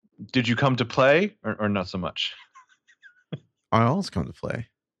Did you come to play or not so much? I always come to play.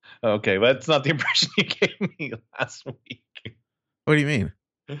 Okay, well, that's not the impression you gave me last week. What do you mean?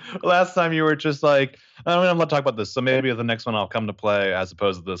 Last time you were just like, I mean, I'm not talking about this, so maybe the next one I'll come to play as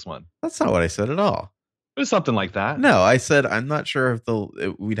opposed to this one. That's not what I said at all. It was something like that. No, I said I'm not sure if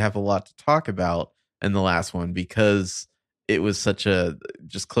we'd have a lot to talk about in the last one because it was such a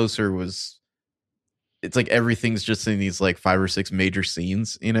just closer was. It's like everything's just in these like 5 or 6 major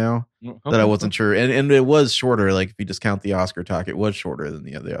scenes, that I wasn't sure. And it was shorter. Like if you just count the Oscar talk, it was shorter than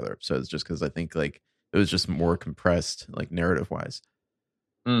the other episodes just because I think like it was just more compressed, like narrative wise.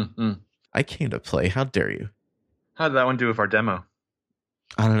 I came to play. How dare you? How did that one do with our demo?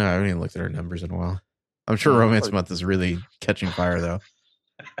 I don't know. I haven't even looked at our numbers in a while. I'm sure Romance Month is really catching fire though.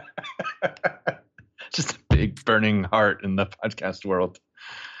 Just a big burning heart in the podcast world.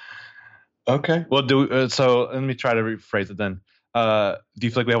 Okay. Well, so let me try to rephrase it then. Do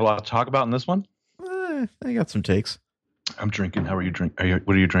you feel like we have a lot to talk about in this one? I got some takes. I'm drinking. How are you drinking?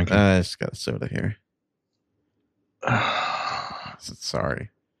 What are you drinking? I just got a soda here.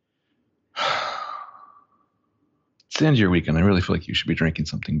 Sorry. It's the end of your weekend. I really feel like you should be drinking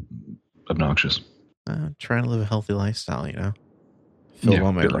something obnoxious. I'm trying to live a healthy lifestyle, Filled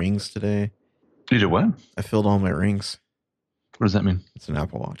all my rings today. You did what? I filled all my rings. What does that mean? It's an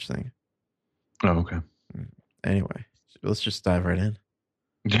Apple Watch thing. Oh, okay. Anyway, let's just dive right in.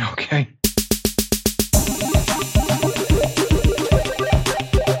 Yeah, okay.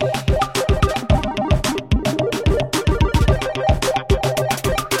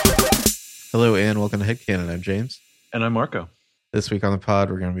 Hello and welcome to Headcanon. I'm James. And I'm Marco. This week on the pod,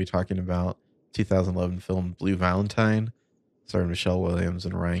 we're going to be talking about 2011 film Blue Valentine, starring Michelle Williams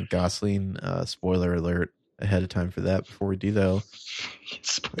and Ryan Gosling. Spoiler alert ahead of time for that. Before we do, though,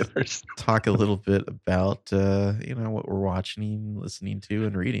 spoilers. Talk a little bit about what we're watching, listening to,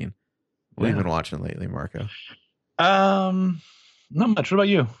 and reading. What have you been watching lately, Marco? Not much. What about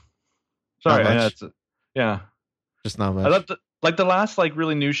you? Sorry, yeah, just not much. I thought the last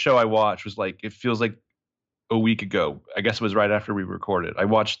really new show I watched was it feels like a week ago. I guess it was right after we recorded. I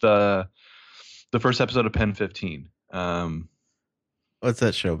watched the first episode of Pen 15. What's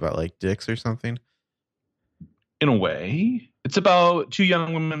that show about? Like dicks or something? In a way, it's about 2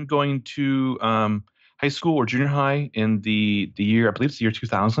 young women going to high school or junior high in the year, I believe it's the year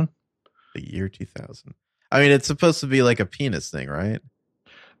 2000. The year 2000. I mean, it's supposed to be like a penis thing, right?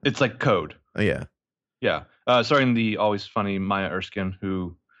 It's like Code. Oh, yeah. Yeah. Starring the always funny Maya Erskine,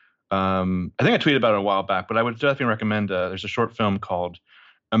 who I think I tweeted about it a while back, but I would definitely recommend there's a short film called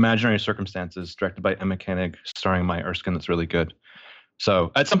Imaginary Circumstances, directed by Emma Koenig, starring Maya Erskine. That's really good.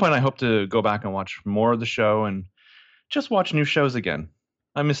 So at some point, I hope to go back and watch more of the show and just watch new shows again.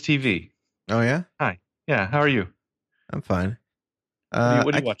 I miss TV. Oh, yeah? Hi. Yeah, how are you? I'm fine.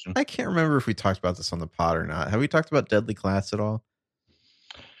 What are you watching? I can't remember if we talked about this on the pod or not. Have we talked about Deadly Class at all?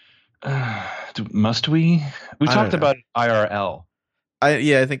 Must we? We talked about IRL.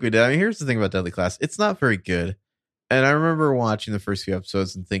 I think we did. I mean, here's the thing about Deadly Class. It's not very good. And I remember watching the first few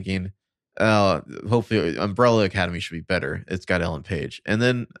episodes and thinking, hopefully Umbrella Academy should be better. It's got Ellen Page. And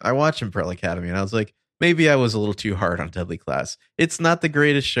then I watched Umbrella Academy and I was like, maybe I was a little too hard on Deadly Class. It's not the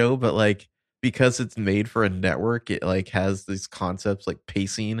greatest show, but because it's made for a network, it has these concepts like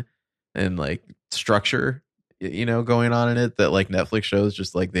pacing and structure, going on in it that Netflix shows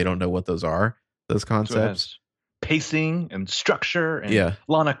just they don't know what those are, those concepts. Pacing and structure and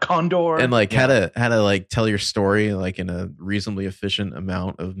Lana Condor and how to tell your story in a reasonably efficient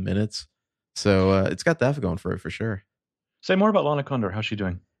amount of minutes. So it's got that going for it for sure. Say more about Lana Condor. How's she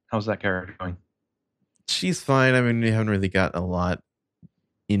doing? How's that character going? She's fine. I mean, we haven't really got a lot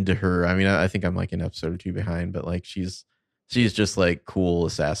into her. I mean, I think I'm an episode or 2 behind, but she's just cool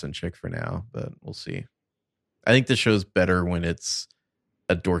assassin chick for now, but we'll see. I think the show's better when it's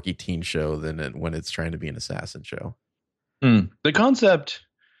a dorky teen show than when it's trying to be an assassin show. The concept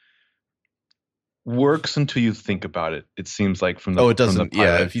works until you think about it. It seems like from the it doesn't.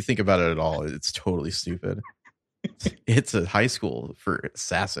 Yeah, if you think about it at all, it's totally stupid. It's a high school for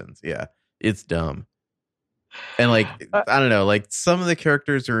assassins. Yeah, it's dumb. And I don't know, some of the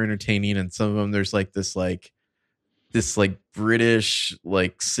characters are entertaining, and some of them there's this British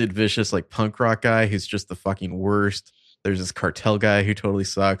Sid Vicious punk rock guy who's just the fucking worst. There's this cartel guy who totally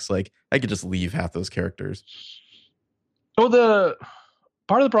sucks. I could just leave half those characters. Well, the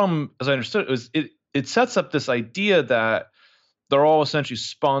part of the problem, as I understood it, was it sets up this idea that they're all essentially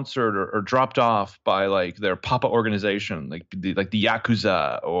sponsored or dropped off by their papa organization, the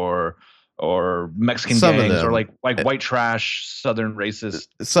Yakuza or or Mexican Some of gangs, or them. like white trash Southern racist.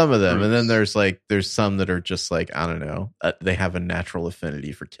 Some of them, and then groups. there's some that are just like, I don't know, they have a natural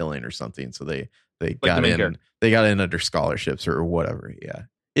affinity for killing or something, so they Like the got main in character. they got in under scholarships or whatever. Yeah,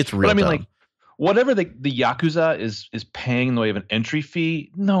 it's But real I mean, dumb. like, whatever the Yakuza is paying in the way of an entry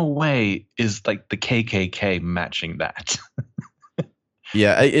fee, no way is like the KKK matching that.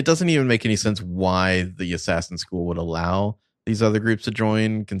 Yeah, it doesn't even make any sense why the assassin school would allow these other groups to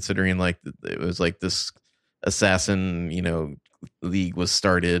join, considering like it was like this assassin, league was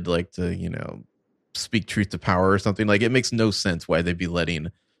started like to, speak truth to power or something. Like it makes no sense why they'd be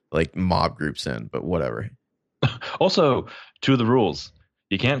letting like mob groups in, but whatever. Also, two of the rules: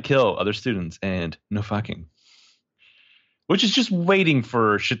 you can't kill other students, and no fucking. Which is just waiting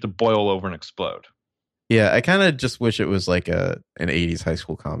for shit to boil over and explode. Yeah, I kind of just wish it was like an 80s high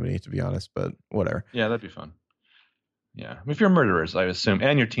school comedy, to be honest, but whatever. Yeah, that'd be fun. Yeah, if you're murderers, I assume,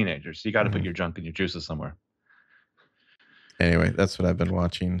 and you're teenagers, you got to put Mhm. your junk and your juices somewhere. Anyway, that's what I've been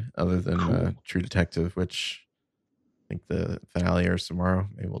watching, other than Cool. True Detective, which I think the finale airs tomorrow.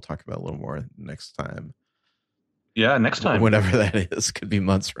 Maybe we'll talk about a little more next time. Yeah, next time. Whenever that is, could be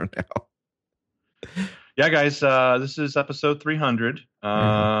months from now. Yeah, guys, this is episode 300.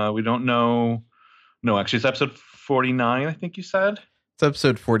 We don't know. No, actually, it's episode 49, I think you said. It's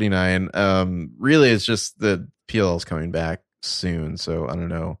episode 49. Really, it's just that PLL's coming back soon, so I don't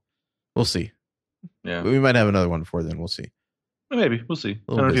know. We'll see. Yeah, We might have another one before then. We'll see. maybe. We'll see. I A don't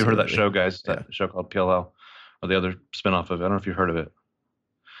little know if you've busy heard of that lately. show, guys. Yeah. That show called PLL, or the other spinoff of it. I don't know if you've heard of it.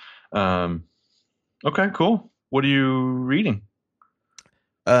 Okay, cool. What are you reading?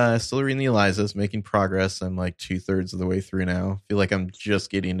 Still reading the Elizas, making progress. I'm like 2/3 of the way through now. Feel like I'm just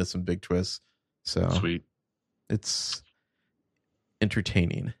getting into some big twists. So Sweet. it's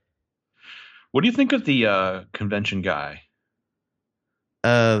entertaining. What do you think of the convention guy?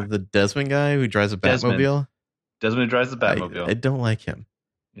 The Desmond guy who drives a Desmond. Batmobile. Desmond who drives the Batmobile. I don't like him.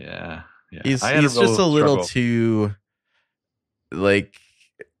 Yeah. He's I had just a little struggle. too like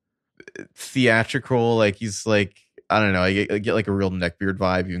theatrical. Like he's like, I don't know. I get like a real neckbeard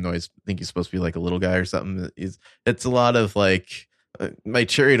vibe, even though I think he's supposed to be like a little guy or something. It's a lot of like my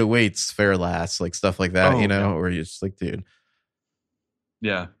chariot awaits, fair last, like stuff like that, Oh, yeah. Where you're just like, dude.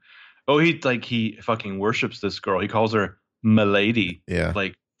 Yeah. Oh, he fucking worships this girl. He calls her Milady. Yeah.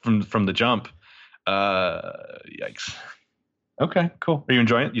 Like from the jump. Yikes. Okay, cool. Are you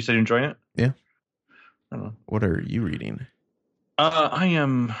enjoying it? You said you're enjoying it? Yeah. I don't know. What are you reading? I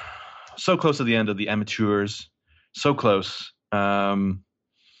am so close to the end of the Amateurs. So close. Little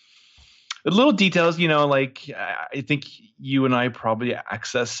details, like I think you and I probably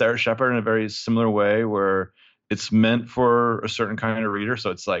access Sarah Shepard in a very similar way, where it's meant for a certain kind of reader. So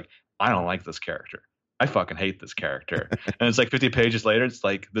it's like, I don't like this character. I fucking hate this character. And it's like 50 pages later, it's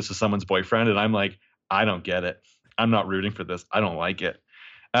like, this is someone's boyfriend. And I'm like, I don't get it. I'm not rooting for this. I don't like it.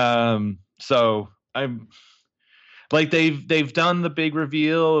 So I'm like, they've done the big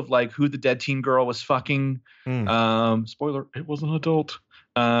reveal of like who the dead teen girl was fucking. Spoiler, it was an adult.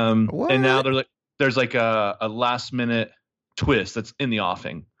 And now there's like a last minute twist that's in the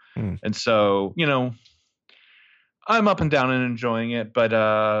offing. And so, I'm up and down and enjoying it, but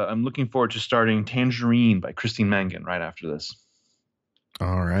I'm looking forward to starting Tangerine by Christine Mangan right after this.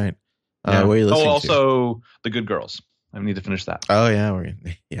 All right. Yeah. What are you listening to? Also The Good Girls. I need to finish that. Oh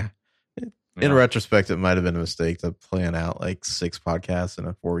yeah. In retrospect, it might have been a mistake to plan out like 6 podcasts in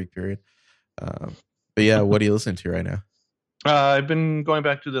a 4-week period. But yeah, what are you listening to right now? I've been going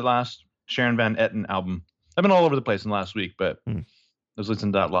back to the last Sharon Van Etten album. I've been all over the place in the last week, but I was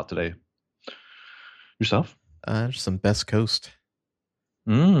listening to that a lot today. Yourself? Just some Best Coast.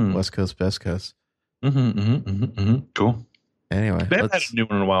 West Coast, Best Coast. Cool. Anyway, they haven't had a new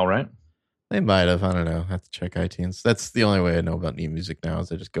one in a while, right? They might have. I don't know. I have to check iTunes. That's the only way I know about new music now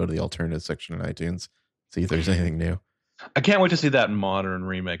is I just go to the alternative section in iTunes, see if there's anything new. I can't wait to see that modern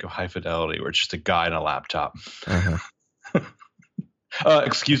remake of High Fidelity where it's just a guy in a laptop.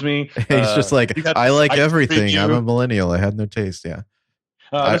 Excuse me. He's just like, I like everything. Review. I'm a millennial. I had no taste. Yeah.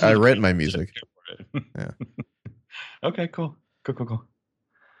 I rent my music. Yeah. Okay, cool. Cool.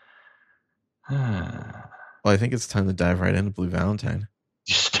 Well, I think it's time to dive right into Blue Valentine.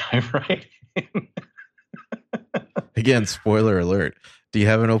 Just dive right in. Again, spoiler alert. Do you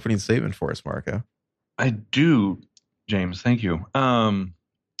have an opening statement for us, Marco? I do, James. Thank you. I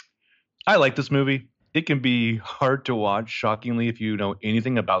like this movie. It can be hard to watch, shockingly, if you know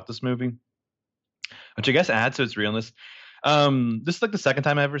anything about this movie, which I guess adds to its realness. This is like the second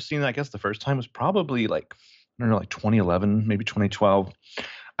time I've ever seen it. I guess the first time was probably like 2011, maybe 2012.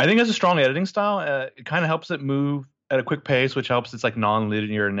 I think it has a strong editing style. It kind of helps it move at a quick pace, which helps its like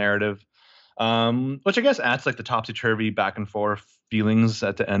non-linear narrative. which I guess adds like the topsy turvy back and forth feelings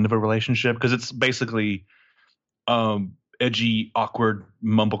at the end of a relationship because it's basically edgy, awkward,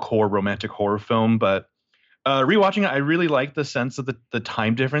 mumblecore romantic horror film. But rewatching it, I really like the sense of the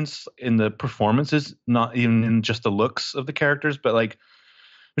time difference in the performances, not even in just the looks of the characters, but like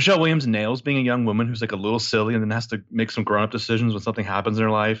Michelle Williams nails being a young woman who's like a little silly and then has to make some grown up decisions when something happens in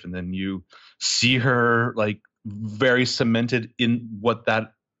her life. And then you see her like very cemented in what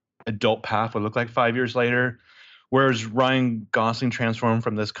that adult path would look like 5 years later. Whereas Ryan Gosling transformed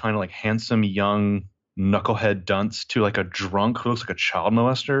from this kind of like handsome young knucklehead dunce to like a drunk who looks like a child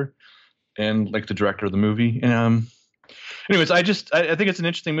molester and like the director of the movie. And anyways, I think it's an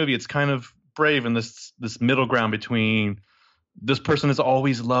interesting movie. It's kind of brave in this middle ground between this person has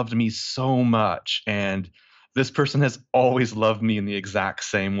always loved me so much and this person has always loved me in the exact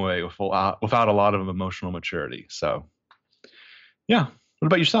same way without a lot of emotional maturity. So yeah. What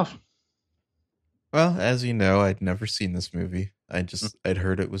about yourself? Well, as you know, I'd never seen this movie. I'd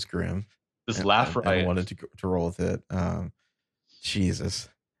heard it was grim. Just laugh right. I wanted to roll with it. Jesus.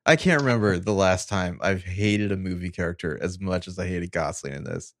 I can't remember the last time I've hated a movie character as much as I hated Gosling in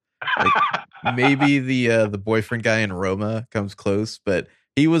this. Like, maybe the boyfriend guy in Roma comes close, but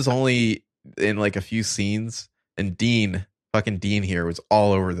he was only in like a few scenes. And fucking Dean here was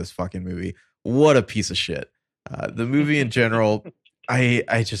all over this fucking movie. What a piece of shit. The movie in general,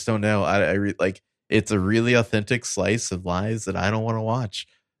 I just don't know. Like it's a really authentic slice of lives that I don't want to watch.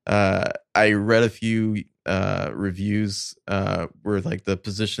 I read a few reviews where like the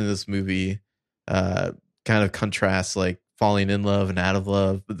position of this movie kind of contrasts like falling in love and out of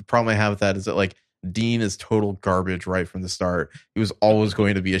love. But the problem I have with that is that like Dean is total garbage right from the start. He was always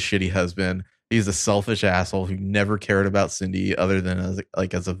going to be a shitty husband. He's a selfish asshole who never cared about Cindy other than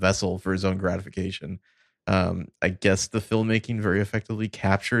as a vessel for his own gratification. I guess the filmmaking very effectively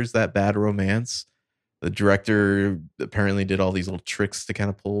captures that bad romance. The director apparently did all these little tricks to kind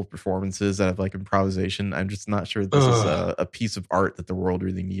of pull performances out of like improvisation. I'm just not sure this is a piece of art that the world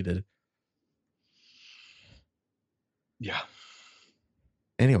really needed. Yeah.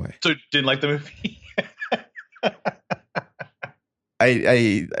 Anyway. So didn't like the movie?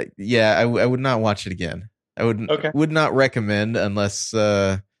 I would not watch it again. I would not recommend unless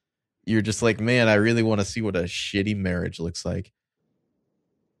you're just like, man, I really want to see what a shitty marriage looks like.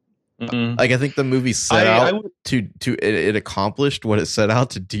 Mm-hmm. Like I think the movie set out to it accomplished what it set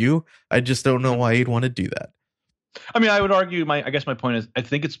out to do. I just don't know why you'd want to do that. I mean, I would argue I guess my point is I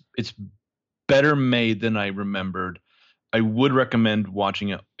think it's better made than I remembered. I would recommend watching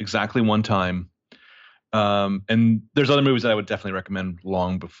it exactly one time. And there's other movies that I would definitely recommend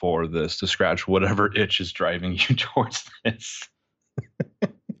long before this to scratch whatever itch is driving you towards this.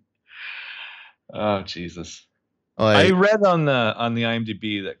 Oh, Jesus. I read on the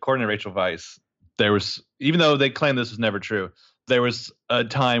IMDb that according to Rachel Weisz, there was, even though they claim this was never true, there was a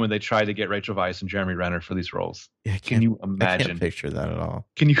time when they tried to get Rachel Weisz and Jeremy Renner for these roles. Yeah, can you imagine? I can't picture that at all.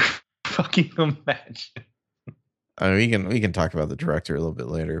 Can you fucking imagine? I mean, we can talk about the director a little bit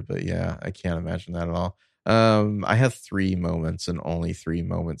later, but yeah, I can't imagine that at all. I have 3 moments and only 3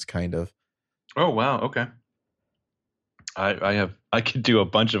 moments, kind of. Oh wow, okay. I could do a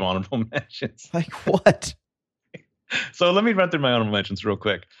bunch of honorable mentions. Like what? So let me run through my honorable mentions real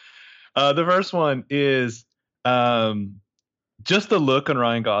quick. The first one is just the look on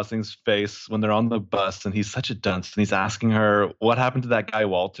Ryan Gosling's face when they're on the bus and he's such a dunce and he's asking her what happened to that guy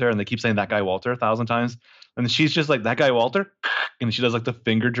Walter, and they keep saying that guy Walter 1,000 times, and she's just like, that guy Walter, and she does like the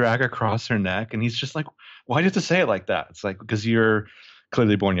finger drag across her neck, and he's just like, why do you have to say it like that? It's like, because you're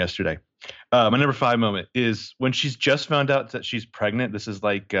clearly born yesterday. My number 5 moment is when she's just found out that she's pregnant. This is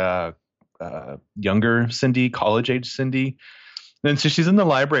like younger Cindy, college age Cindy. And so she's in the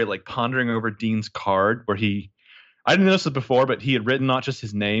library, like pondering over Dean's card where I didn't notice it before, but he had written not just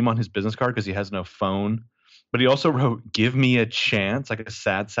his name on his business card because he has no phone, but he also wrote, "Give me a chance," like a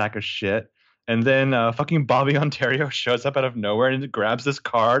sad sack of shit. And then fucking Bobby Ontario shows up out of nowhere and grabs this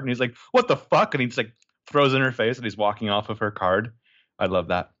card and he's like, "What the fuck?" And he just like throws it in her face and he's walking off of her card. I love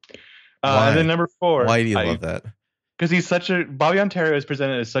that. And then number 4. Why do you love that? Because Bobby Ontario is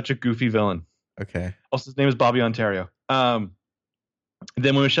presented as such a goofy villain. Okay. Also, his name is Bobby Ontario. Then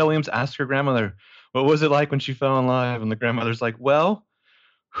when Michelle Williams asked her grandmother, what was it like when she fell in love? And the grandmother's like, well,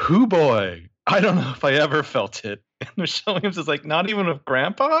 hoo boy, I don't know if I ever felt it. And Michelle Williams is like, not even with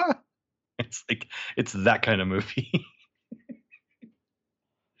grandpa? It's like, it's that kind of movie.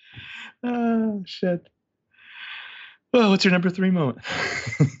 Oh, shit. Well, what's your number 3 moment?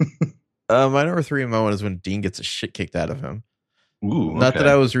 My number 3 moment is when Dean gets a shit kicked out of him. Ooh, Not that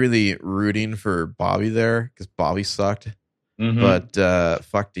I was really rooting for Bobby there because Bobby sucked, but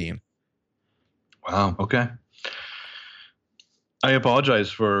fuck Dean. Wow. Okay. I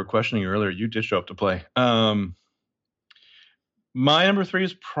apologize for questioning you earlier. You did show up to play. My number three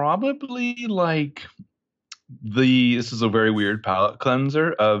is probably like this is a very weird palate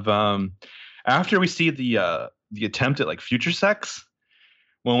cleanser of after we see the attempt at like future sex,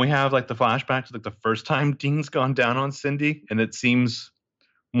 when we have like the flashbacks like the first time Dean's gone down on Cindy, and it seems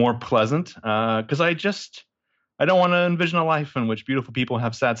more pleasant because I don't want to envision a life in which beautiful people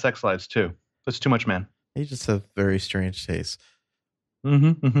have sad sex lives too. That's too much, man. You just have very strange taste.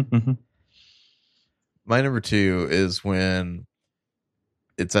 Mm-hmm. My number two is when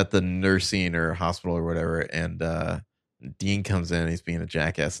it's at the nursing or hospital or whatever, and Dean comes in, he's being a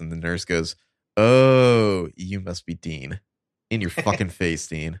jackass, and the nurse goes, "Oh, you must be Dean." In your fucking face,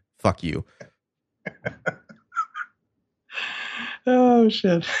 Dean. Fuck you. Oh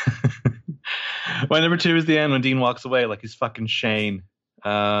shit. My number two is the end when Dean walks away like he's fucking Shane.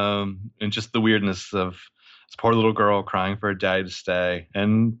 And just the weirdness of this poor little girl crying for her daddy to stay.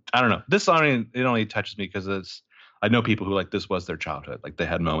 And I don't know. This song, it only touches me because I know people who like this was their childhood. Like they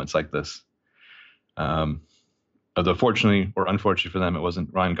had moments like this. Although fortunately or unfortunately for them, it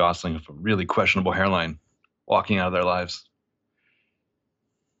wasn't Ryan Gosling with a really questionable hairline walking out of their lives.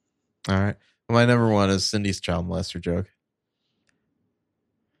 All right. My number one is Cindy's child molester joke.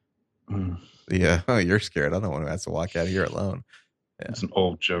 Yeah. Oh, you're scared. I'm the one who has to walk out of here alone. Yeah. It's an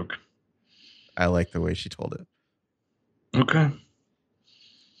old joke. I like the way she told it. Okay.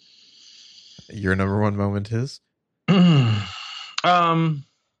 Your number one moment is? It's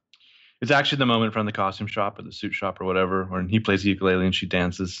actually the moment from the costume shop or the suit shop or whatever, when he plays the ukulele and she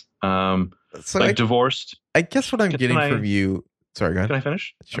dances. So like divorced. I guess what I'm getting from you. Sorry, go ahead. Can I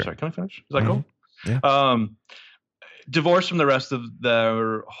finish? Sure. Sorry, can I finish? Is that cool? Yeah. Divorced from the rest of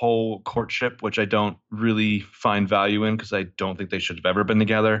their whole courtship, which I don't really find value in because I don't think they should have ever been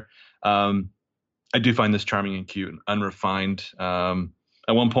together. I do find this charming and cute and unrefined.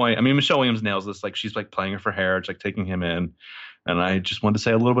 At one point, I mean, Michelle Williams nails this. Like she's like playing her for hair. It's like taking him in. And I just wanted to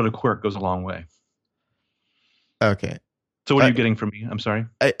say a little bit of quirk goes a long way. Okay. So what are you getting from me? I'm sorry.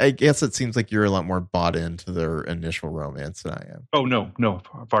 I guess it seems like you're a lot more bought into their initial romance than I am. Oh, no,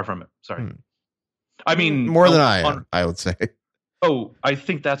 far from it. Sorry. I mean, more than I am, I would say. Oh, I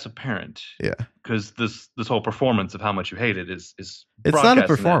think that's apparent. Yeah. Because this whole performance of how much you hate it is it's not a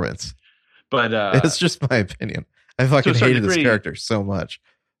performance. But it's just my opinion. I fucking hated this character so much.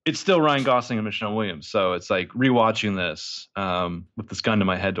 It's still Ryan Gosling and Michelle Williams, so it's like rewatching this with this gun to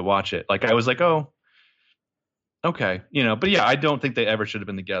my head to watch it. Like I was like, oh, okay, but yeah, I don't think they ever should have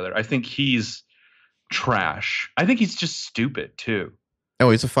been together. I think he's trash. I think he's just stupid too. Oh,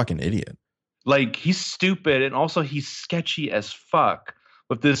 he's a fucking idiot. Like he's stupid, and also he's sketchy as fuck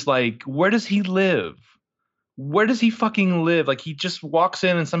with this. Like, where does he live? Where does he fucking live? Like he just walks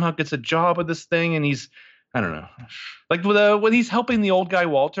in and somehow gets a job with this thing, and he's, I don't know, like when he's helping the old guy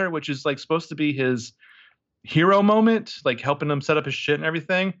Walter, which is like supposed to be his hero moment, like helping him set up his shit and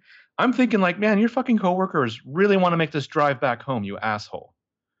everything. I'm thinking like, man, your fucking coworkers really want to make this drive back home, you asshole.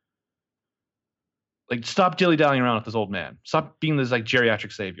 Like, stop dilly-dallying around with this old man. Stop being this like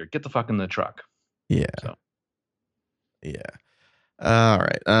geriatric savior. Get the fuck in the truck. Yeah. So. Yeah. All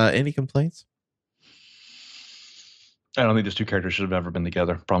right. Any complaints? I don't think those two characters should have ever been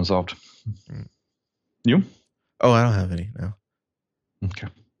together. Problem solved. You? Oh, I don't have any. No. Okay.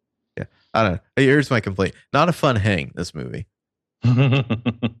 Yeah. I don't know. Here's my complaint. Not a fun hang, this movie. What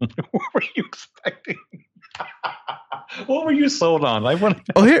were you expecting? What were you sold on?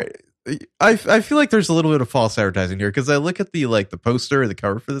 Oh, here. I feel like there's a little bit of false advertising here because I look at the poster or the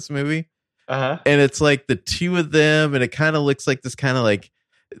cover for this movie, and it's like the two of them, and it kind of looks like this kind of like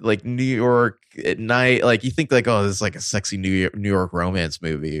New York at night. Like you think like, oh, this is like a sexy New York romance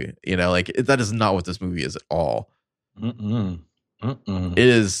movie, like that is not what this movie is at all. It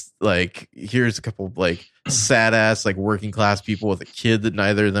is like, here's a couple of like sad ass like working class people with a kid that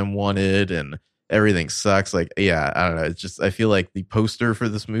neither of them wanted, and everything sucks. Like, yeah, I don't know. It's just, I feel like the poster for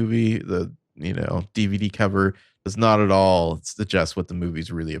this movie, the DVD cover, does not at all suggest what the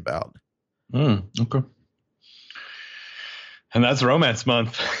movie's really about. Okay. And that's Romance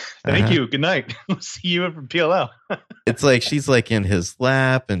Month. Thank you. Good night. See you from PLL. It's like she's like in his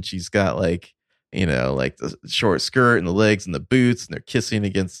lap, and she's got like, like the short skirt and the legs and the boots, and they're kissing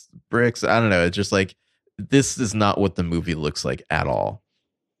against bricks. I don't know. It's just like, this is not what the movie looks like at all.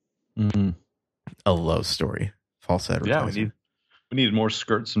 A love story. False advertising. Yeah, we needed more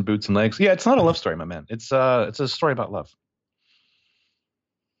skirts and boots and legs. Yeah, it's not a love story, my man. It's a story about love.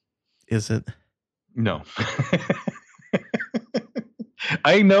 Is it? No.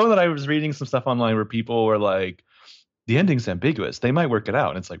 I know that I was reading some stuff online where people were like, the ending's ambiguous. They might work it out.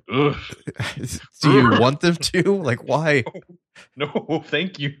 And it's like, ugh. Do you want them to? Like, why? No,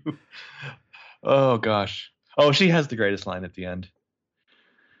 thank you. Oh gosh. Oh, she has the greatest line at the end.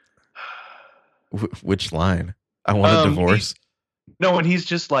 Which line? I want a divorce. No, and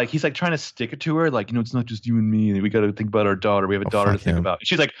he's like trying to stick it to her, like, it's not just you and me. We got to think about our daughter. We have a daughter to think about.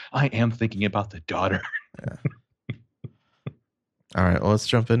 She's like, I am thinking about the daughter. Yeah. All right, well, let's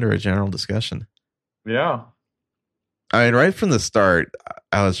jump into a general discussion. Yeah. I mean, right from the start,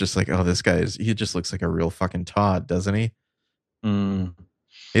 I was just like, oh, this guy he just looks like a real fucking Todd, doesn't he? Mm.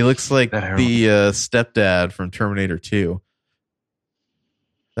 He looks like the stepdad from Terminator 2.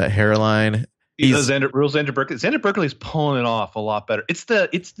 That hairline. Xander Berkeley. Xander Berkeley's pulling it off a lot better. It's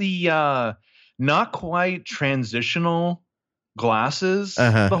the not quite transitional glasses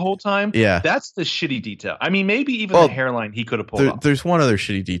the whole time. Yeah, that's the shitty detail. I mean, maybe even the hairline he could have pulled off. There's one other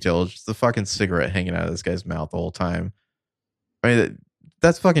shitty detail. It's just the fucking cigarette hanging out of this guy's mouth the whole time. I mean,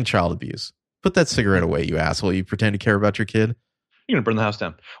 that's fucking child abuse. Put that cigarette away, you asshole. You pretend to care about your kid. You're gonna burn the house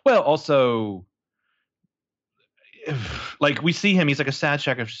down. Well, also, like, we see him, he's like a sad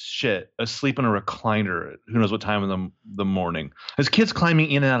sack of shit asleep in a recliner at who knows what time of the morning. His kids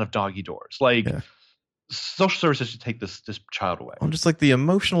climbing in and out of doggy doors. Like, social services should take this child away. I'm just like, the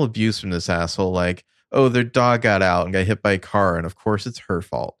emotional abuse from this asshole. Like, oh, their dog got out and got hit by a car, and of course it's her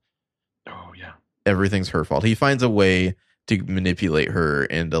fault. Oh yeah, everything's her fault. He finds a way to manipulate her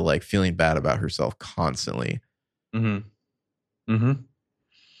into like feeling bad about herself constantly. I mean,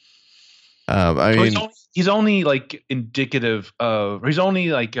 he's only like indicative of, or he's only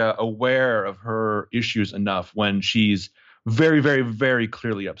like aware of her issues enough when she's very, very, very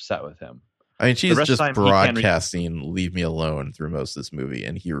clearly upset with him. I mean, she's just broadcasting "Leave me alone" through most of this movie,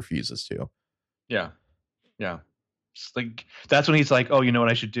 and he refuses to. Yeah. It's like, that's when he's like, "Oh, you know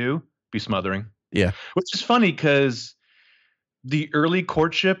what I should do? Be smothering." Yeah, which is funny because the early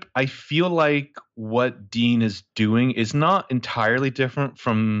courtship, I feel like what Dean is doing is not entirely different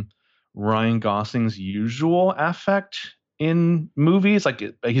from Ryan Gosling's usual affect in movies, like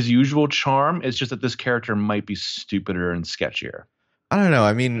his usual charm. It's just that this character might be stupider and sketchier. I don't know.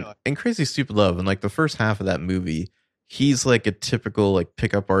 I mean, in Crazy Stupid Love, in like the first half of that movie, he's like a typical like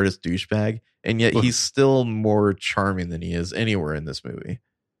pickup artist douchebag, and yet he's still more charming than he is anywhere in this movie.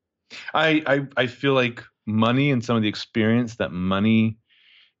 I feel like money and some of the experience that money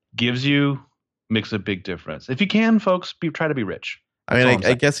gives you makes a big difference. If you can, folks, try to be rich. I mean,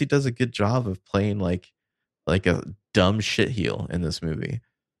 I guess he does a good job of playing like a dumb shitheel in this movie.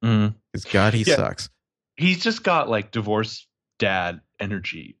 Because God, he sucks. He's just got like divorced dad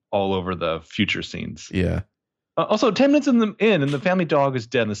energy all over the future scenes. Yeah. Also, 10 minutes and the family dog is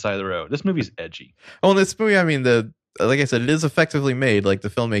dead on the side of the road. This movie's edgy. Oh, in this movie, I mean, like I said, it is effectively made. Like the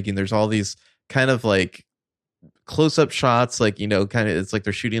filmmaking, there's all these kind of like close-up shots, like, kind of, it's like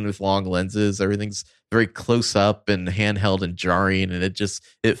they're shooting with long lenses. Everything's very close up and handheld and jarring, and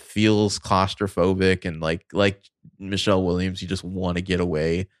it feels claustrophobic, and like Michelle Williams, you just want to get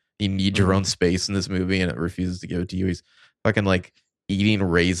away. You need your own space in this movie, and it refuses to give it to you. He's fucking like eating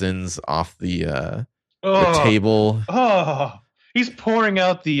raisins off the table. Oh, he's pouring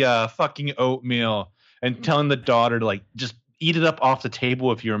out the fucking oatmeal and telling the daughter to like just eat it up off the table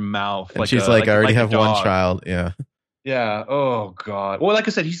with your mouth. And she's like, I already have one child. Yeah. Yeah. Oh God. Well, like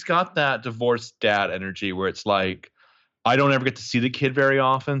I said, he's got that divorced dad energy where it's like, I don't ever get to see the kid very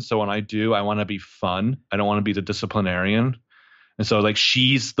often. So when I do, I want to be fun. I don't want to be the disciplinarian. And so like,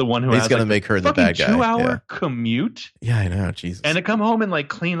 she's the one who he's going to make her the bad guy. 2-hour commute. Yeah, I know. Jesus. And to come home and like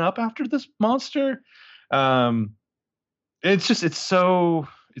clean up after this monster.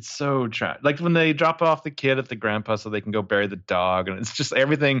 It's so tragic. Like when they drop off the kid at the grandpa so they can go bury the dog, and it's just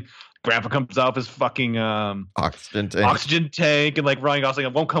everything. Grandpa comes off his fucking oxygen tank, and like Ryan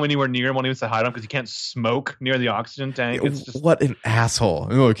Gosling won't come anywhere near him, won't even say hi to him because he can't smoke near the oxygen tank. It's just, what an asshole!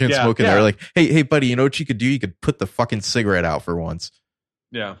 Oh, I can't smoke in there. Like, hey, buddy, you know what you could do? You could put the fucking cigarette out for once.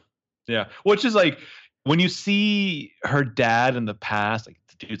 Yeah. Which is like when you see her dad in the past, like,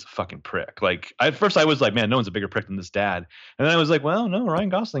 the dude's a fucking prick. Like at first I was like, man, no one's a bigger prick than this dad. And then I was like, well, no, Ryan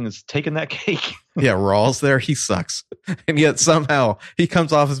Gosling is taking that cake. Yeah, Rawls there, he sucks. And yet somehow he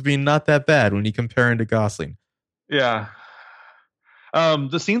comes off as being not that bad when you compare him to Gosling. Yeah.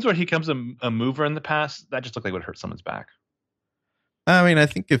 The scenes where he becomes a mover in the past, that just looked like it would hurt someone's back. I mean, I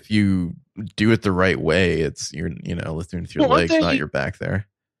think if you do it the right way, it's lifting with your legs, not your back there.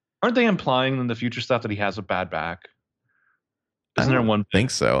 Aren't they implying in the future stuff that he has a bad back? Isn't there one? I think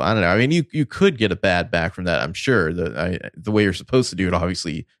so. I don't know. I mean, you could get a bad back from that. I'm sure that the way you're supposed to do it,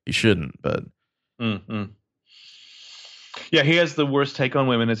 obviously you shouldn't, but. Mm-hmm. Yeah, he has the worst take on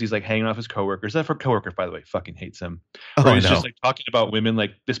women as he's like hanging off his coworkers. That for coworker, by the way, fucking hates him. Where Oh he's just no. like talking about women,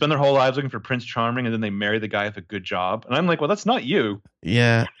 like they spend their whole lives looking for Prince Charming, and then they marry the guy with a good job. And I'm like, well, that's not you.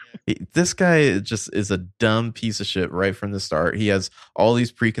 Yeah. This guy just is a dumb piece of shit right from the start. He has all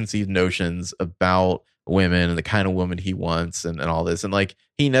these preconceived notions about women and the kind of woman he wants and all this. And like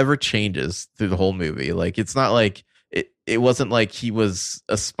he never changes through the whole movie. Like it's not like it wasn't like he was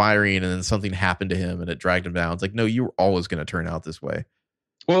aspiring and then something happened to him and it dragged him down. It's like, no, you were always going to turn out this way.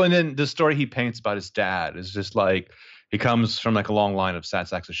 Well, and then the story he paints about his dad is just like he comes from like a long line of sad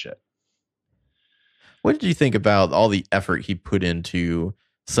sacks of shit. What did you think about all the effort he put into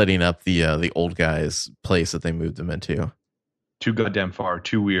setting up the old guy's place that they moved him into? Too goddamn far,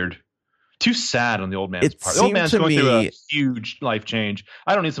 too weird, too sad on the old man's It part. The old seemed man's to going through a me huge life change.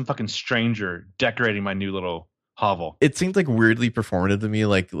 I don't need some fucking stranger decorating my new little hovel. it seemed like weirdly performative to me.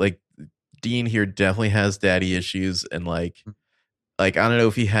 Like Dean here definitely has daddy issues and like I don't know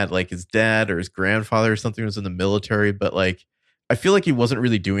if he had like his dad or his grandfather or something was in the military, but like I feel like he wasn't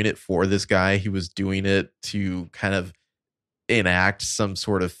really doing it for this guy. He was doing it to kind of enact some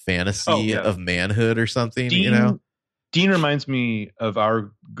sort of fantasy of manhood or something, Dean reminds me of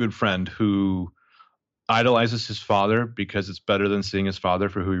our good friend who idolizes his father because it's better than seeing his father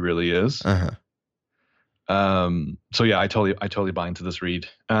for who he really is. Uh-huh. So yeah, I totally buy into this read.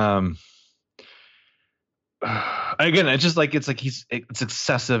 Again, it's just like it's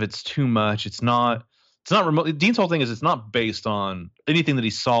excessive. It's too much. It's not remote. Dean's whole thing is it's not based on anything that he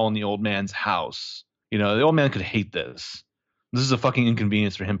saw in the old man's house. You know, the old man could hate this. This is a fucking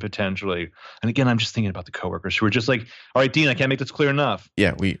inconvenience for him potentially. And again, I'm just thinking about the coworkers who are just like, all right, Dean, I can't make this clear enough.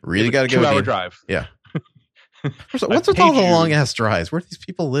 Yeah, we really got to go. 2-hour drive. Yeah. What's with all the long ass drives? Where do these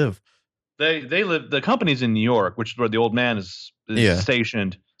people live? They live. The company's in New York, which is where the old man is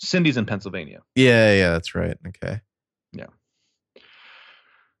stationed. Cindy's in Pennsylvania. Yeah, that's right. Okay. Yeah.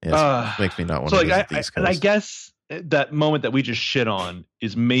 Yeah, makes me not want to visit the East Coast. And I guess that moment that we just shit on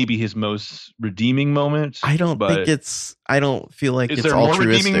is maybe his most redeeming moment. I don't feel like it's there altruistic. More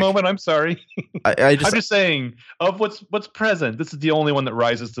redeeming moment? I'm sorry. I'm just saying of what's present. This is the only one that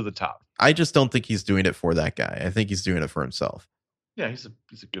rises to the top. I just don't think he's doing it for that guy. I think he's doing it for himself. Yeah, he's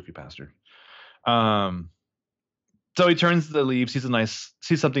a goofy bastard. So he turns to the leaves.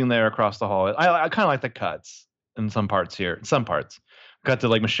 Sees something there across the hall. I kind of like the cuts in some parts here. In some parts. Cut to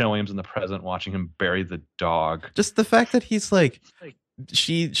like Michelle Williams in the present watching him bury the dog. Just the fact that he's like,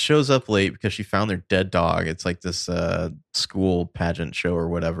 she shows up late because she found their dead dog. It's like this school pageant show or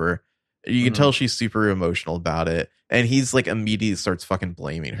whatever. You can tell she's super emotional about it. And he's like immediately starts fucking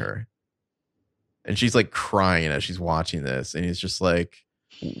blaming her. And she's like crying as she's watching this. And he's just like,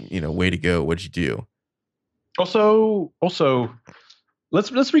 way to go. What'd you do? Also,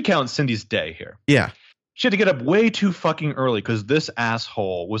 let's recount Cindy's day here. Yeah. She had to get up way too fucking early because this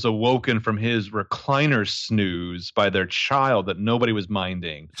asshole was awoken from his recliner snooze by their child that nobody was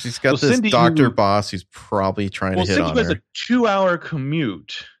minding. She's got this doctor boss who's probably trying to hit on her. Cindy has a 2-hour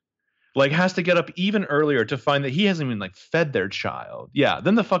commute. Like, has to get up even earlier to find that he hasn't even like fed their child. Yeah,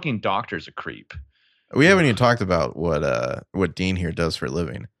 then the fucking doctor's a creep. We haven't even talked about what Dean here does for a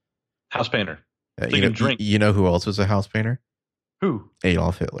living. House painter. You know who else was a house painter? Who?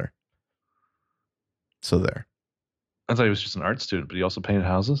 Adolf Hitler. So there. I thought he was just an art student, but he also painted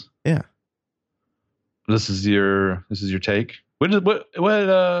houses. Yeah. This is your take. What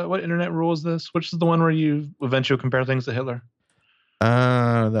internet rule is this? Which is the one where you eventually compare things to Hitler?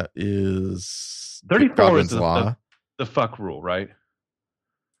 That is 34 Godwin's is law. The fuck rule, right?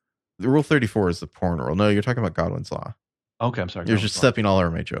 The rule 34 is the porn rule. No, you're talking about Godwin's law. Okay, I'm sorry. You're just stepping all over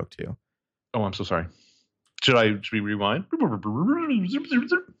my joke too. Oh, I'm so sorry. Should we rewind?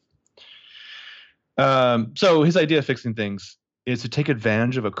 So his idea of fixing things is to take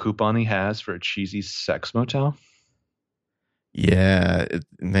advantage of a coupon he has for a cheesy sex motel. Yeah,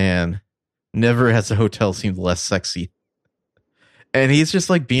 man. Never has a hotel seemed less sexy. And he's just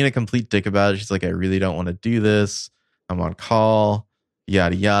like being a complete dick about it. She's like, I really don't want to do this. I'm on call,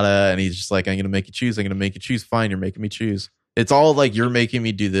 yada, yada. And he's just like, I'm going to make you choose. I'm going to make you choose. Fine, you're making me choose. It's all like, you're making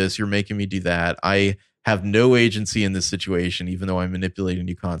me do this. You're making me do that. I have no agency in this situation, even though I'm manipulating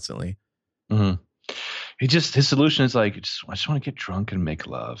you constantly. Mm-hmm. His solution is like, I just want to get drunk and make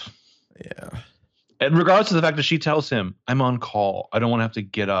love. Yeah. And regardless of the fact that she tells him, I'm on call. I don't want to have to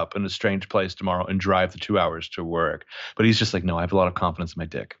get up in a strange place tomorrow and drive the 2 hours to work. But he's just like, no, I have a lot of confidence in my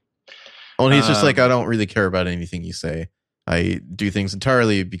dick. Oh, and he's just like, I don't really care about anything you say. I do things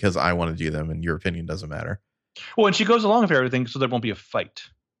entirely because I want to do them, and your opinion doesn't matter. Well, and she goes along with everything so there won't be a fight.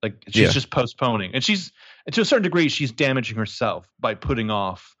 Like, she's just postponing. And to a certain degree, she's damaging herself by putting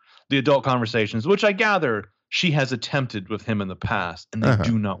off the adult conversations, which I gather she has attempted with him in the past, and they Uh-huh.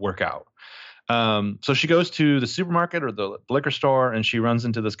 do not work out. So she goes to the supermarket or the liquor store, and she runs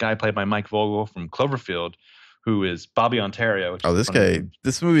into this guy played by Mike Vogel from Cloverfield, who is Bobby Ontario, which Oh, is a this funny guy. name.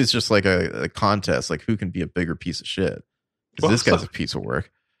 This movie is just like a contest, like who can be a bigger piece of shit. Because Well, this guy's so a piece of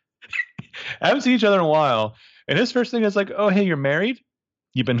work. I haven't seen each other in a while, and his first thing is like, "Oh, hey, you're married?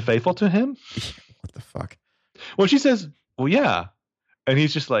 You've been faithful to him?" What the fuck? Well, she says, "Well, yeah," and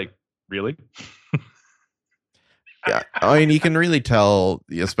he's just like, "Really?" Yeah, I mean, you can really tell,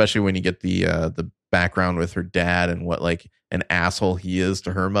 especially when you get the background with her dad and what like an asshole he is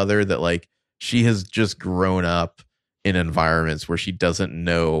to her mother. That like she has just grown up in environments where she doesn't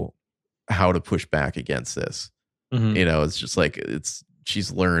know how to push back against this. Mhm. You know, it's just like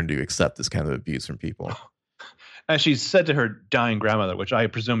she's learned to accept this kind of abuse from people. As she said to her dying grandmother, which I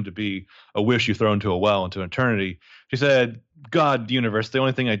presume to be a wish you throw into a well into eternity, she said, "God, universe, the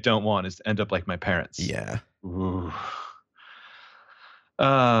only thing I don't want is to end up like my parents." Yeah. Ooh.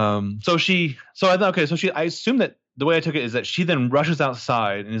 I assume that the way I took it is that she then rushes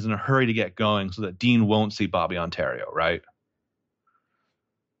outside and is in a hurry to get going so that Dean won't see Bobby Ontario, right?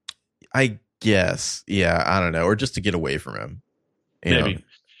 I guess. Yeah, I don't know. Or just to get away from him. You Maybe. know,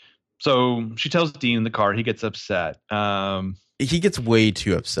 So she tells Dean in the car. He gets upset. he gets way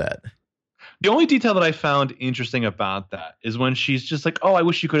too upset. The only detail that I found interesting about that is when she's just like, "Oh, I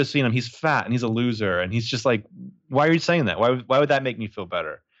wish you could have seen him. He's fat and he's a loser." And he's just like, "Why are you saying that? Why would that make me feel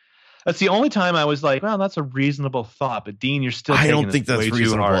better?" That's the only time I was like, "Well, that's a reasonable thought." But Dean, you're still I taking don't think this that's way too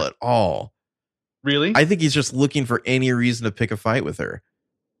reasonable hard. at all. Really? I think he's just looking for any reason to pick a fight with her.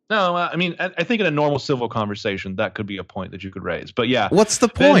 No, I mean, I think in a normal civil conversation, that could be a point that you could raise. But yeah, What's the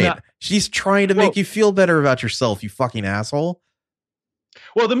then, point? She's trying to make you feel better about yourself, you fucking asshole.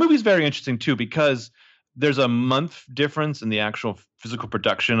 well, the movie's very interesting too because there's a month difference in the actual physical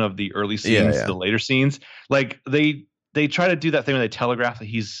production of the early scenes to the later scenes. Like they try to do that thing where they telegraph that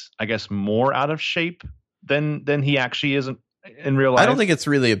he's, I guess, more out of shape than he actually is in real life. I don't think it's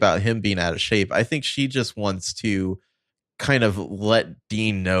really about him being out of shape. I think she just wants to kind of let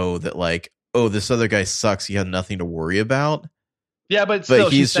Dean know that like, oh, this other guy sucks. He had nothing to worry about. Yeah, but still,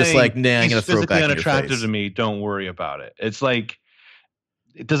 he's just like, nah, I'm he's gonna throw it back physically in your unattractive face. to me. Don't worry about it. It's like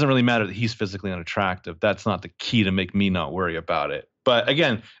it doesn't really matter that he's physically unattractive. That's not the key to make me not worry about it. But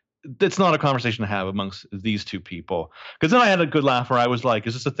again, it's not a conversation to have amongst these two people. Because then I had a good laugh where I was like,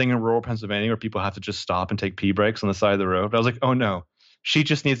 is this a thing in rural Pennsylvania where people have to just stop and take pee breaks on the side of the road? I was like, oh no, she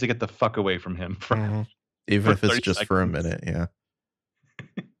just needs to get the fuck away from him. Even if it's 30 just for a minute, yeah.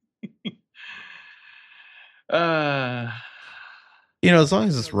 You know, as long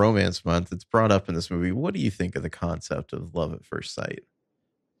as it's romance month, it's brought up in this movie. What do you think of the concept of love at first sight?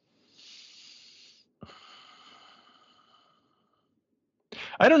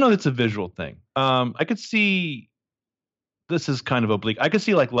 I don't know that it's a visual thing. I could see this is kind of oblique. I could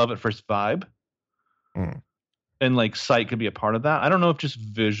see like love at first vibe. And like sight could be a part of that. I don't know if just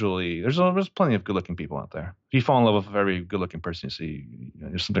visually, there's plenty of good looking people out there. If you fall in love with a very good looking person, you see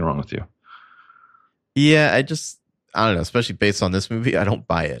there's something wrong with you. Yeah, I don't know, especially based on this movie, I don't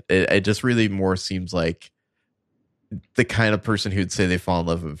buy it. It just really more seems like the kind of person who'd say they fall in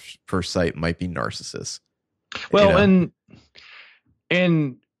love at first sight might be narcissists. Well, you know?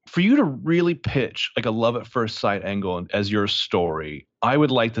 and for you to really pitch like a love at first sight angle as your story, I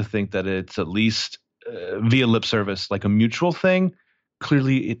would like to think that it's at least via lip service, like a mutual thing.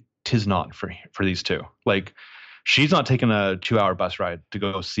 Clearly, it is not for these two. Like, she's not taking a 2-hour bus ride to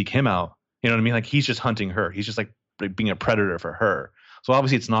go seek him out. You know what I mean? Like, he's just hunting her. He's just like being a predator for her. So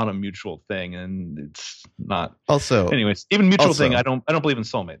obviously, it's not a mutual thing, and it's not. Also, anyways, even mutual thing, I don't believe in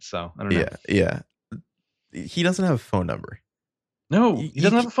soulmates. So I don't know. Yeah. He doesn't have a phone number. No, he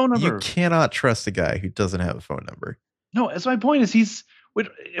doesn't have a phone number. You cannot trust a guy who doesn't have a phone number. No, that's my point. Is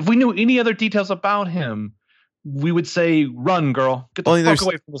if we knew any other details about him, we would say, "Run, girl, get the fuck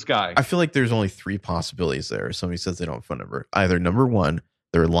away from this guy." I feel like there's only 3 possibilities there. If somebody says they don't have a phone number, either number one,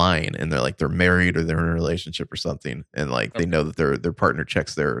 they're lying and they're like they're married or they're in a relationship or something, and like they know that their partner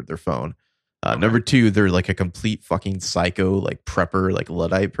checks their phone. Number 2, they're like a complete fucking psycho, like prepper, like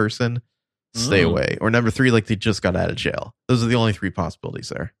Luddite person. Stay away. Or number 3, like they just got out of jail. Those are the only 3 possibilities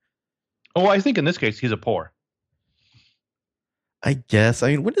there. Oh, I think in this case he's a poor. I guess. I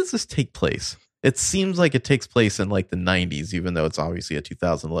mean, when does this take place? It seems like it takes place in like the 90s, even though it's obviously a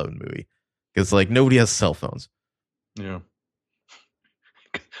 2011 movie. Because like nobody has cell phones. Yeah.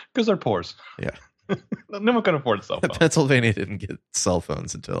 Because they're poors. Yeah. No one can afford cell phones. Pennsylvania didn't get cell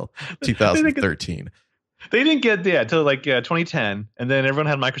phones until 2013. They didn't get till like 2010, and then everyone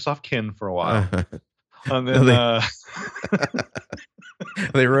had Microsoft Kin for a while. And then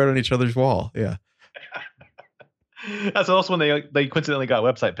they wrote on each other's wall. Yeah. That's also when they coincidentally got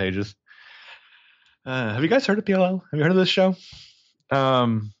website pages. Have you guys heard of PLL? Have you heard of this show?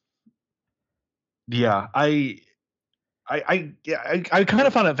 Um, yeah, I kind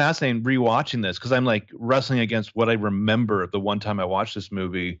of found it fascinating rewatching this because I'm like wrestling against what I remember the one time I watched this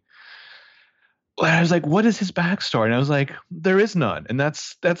movie. And I was like, what is his backstory? And I was like, there is none. And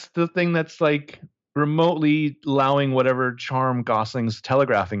that's the thing that's like remotely allowing whatever charm Gosling's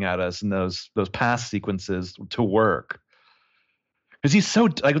telegraphing at us in those past sequences to work. Because he's so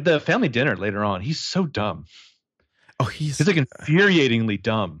like the family dinner later on, he's so dumb. Oh, He's like infuriatingly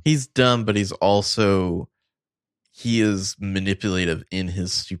dumb. He's dumb, but he is manipulative in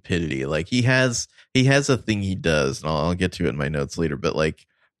his stupidity. Like he has a thing he does, and I'll get to it in my notes later, but like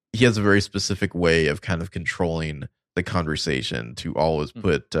he has a very specific way of kind of controlling the conversation to always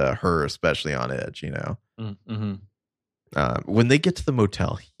put her especially on edge, you know. Mm-hmm. When they get to the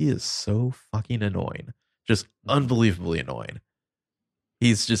motel, he is so fucking annoying, just unbelievably annoying.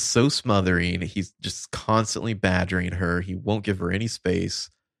 He's just so smothering. He's just constantly badgering her. He won't give her any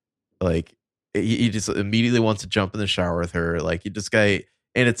space. Like he just immediately wants to jump in the shower with her. Like this guy,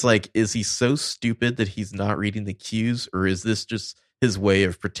 and it's like, is he so stupid that he's not reading the cues, or is this just his way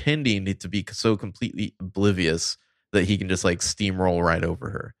of pretending to be so completely oblivious that he can just like steamroll right over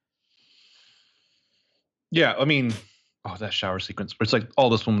her? Yeah, I mean, that shower sequence. But it's like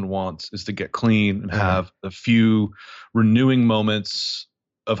all this woman wants is to get clean and have a few renewing moments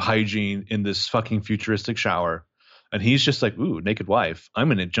of hygiene in this fucking futuristic shower. And he's just like, ooh, naked wife. I'm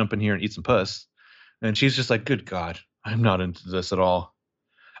going to jump in here and eat some puss. And she's just like, good God, I'm not into this at all.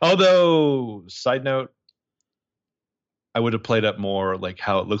 Although, side note, I would have played up more like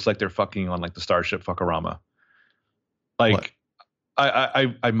how it looks like they're fucking on like the Starship Futurama. Like,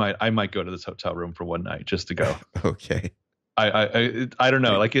 I might go to this hotel room for one night just to go. Okay. I don't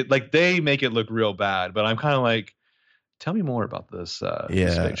know. Like they make it look real bad, but I'm kind of like, tell me more about this. I'm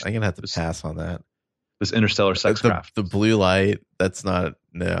gonna have to pass on that. This interstellar sex craft. The blue light. That's not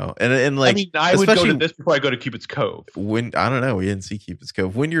no. And like, I mean, I would go to this before I go to Cupid's Cove. When I don't know, we didn't see Cupid's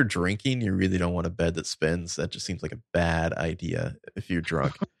Cove. When you're drinking, you really don't want a bed that spins. That just seems like a bad idea if you're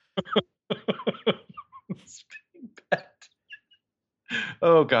drunk.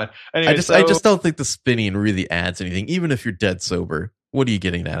 Oh God. Anyway, I just don't think the spinning really adds anything, even if you're dead sober. What are you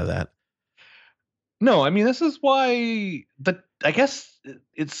getting out of that? No, I mean, this is why I guess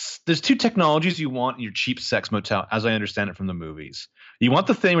there's two technologies you want in your cheap sex motel, as I understand it from the movies. You want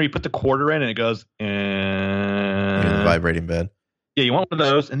the thing where you put the quarter in and it goes, the vibrating bed. Yeah, you want one of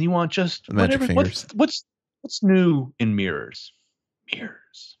those, and you want just the magic fingers. What's new in mirrors?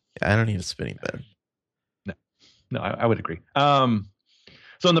 Mirrors. Yeah, I don't need a spinning bed. No, I would agree.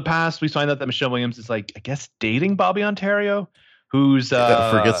 So in the past, we find out that Michelle Williams is like, I guess, dating Bobby Ontario, who's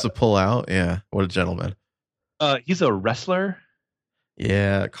forgets to pull out. Yeah, what a gentleman. He's a wrestler.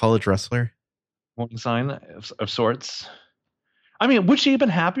 Yeah, college wrestler. Warning sign of sorts. I mean, would she have been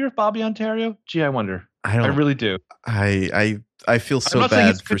happier with Bobby Ontario? Gee, I wonder. I really do. I feel so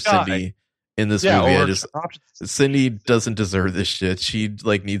bad for Cindy in this movie. Cindy doesn't deserve this shit. She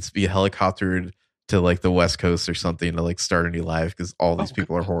like needs to be helicoptered to like the West Coast or something to like start a new life because all these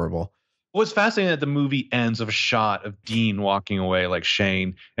people are horrible. What's fascinating that the movie ends with a shot of Dean walking away like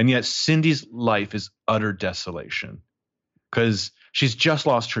Shane, and yet Cindy's life is utter desolation because she's just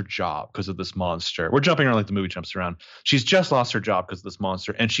lost her job because of this monster. We're jumping around like the movie jumps around. She's just lost her job because of this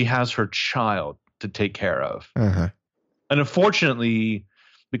monster, and she has her child to take care of. Uh-huh. And unfortunately,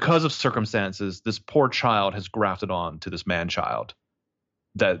 because of circumstances, this poor child has grafted on to this man child.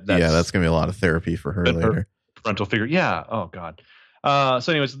 That's gonna be a lot of therapy for her later. Her parental figure. Yeah. Oh God. So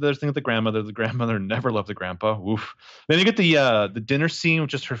anyways, there's thing with the grandmother. The grandmother never loved the grandpa. Oof. Then you get the dinner scene with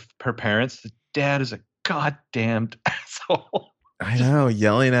just her parents. The dad is a goddamned asshole. I know,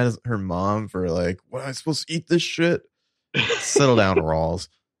 yelling at her mom for like, "What am I supposed to eat this shit?" Settle down, Rawls.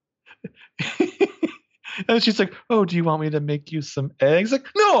 And she's like, "Oh, do you want me to make you some eggs?" Like,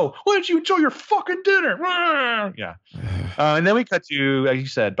 no. Why don't you enjoy your fucking dinner? Yeah. And then we cut to, like you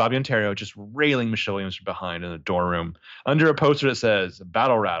said, Bobby Ontario just railing Michelle Williams from behind in the dorm room under a poster that says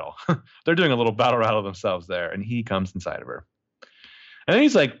 "Battle Rattle." They're doing a little battle rattle themselves there, and he comes inside of her, and then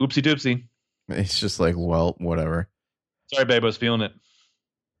he's like, "Oopsie doopsie." It's just like, well, whatever. Sorry, babe, I was feeling it.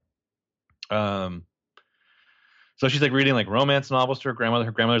 So she's like reading like romance novels to her grandmother.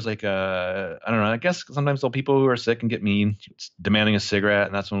 Her grandmother's like, I don't know. I guess sometimes people who are sick and get mean, demanding a cigarette.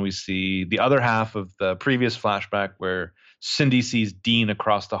 And that's when we see the other half of the previous flashback where Cindy sees Dean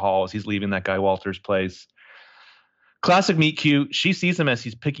across the hall as he's leaving that guy Walter's place. Classic meet cute. She sees him as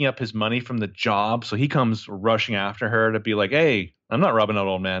he's picking up his money from the job. So he comes rushing after her to be like, hey, I'm not robbing an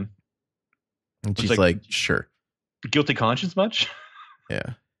old man. And she's like, sure. Guilty conscience much?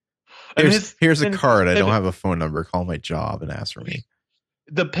 Yeah. I mean, Here's a and card. I don't pivot, have a phone number. Call my job and ask for me.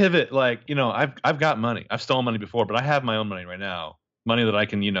 the pivot, like, I've got money. I've stolen money before, but I have my own money right now. Money that I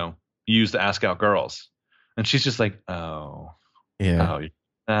can, use to ask out girls. And she's just like, oh, Yeah.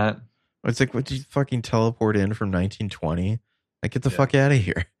 that. It's like, what did you fucking teleport in from 1920? Like, get the fuck out of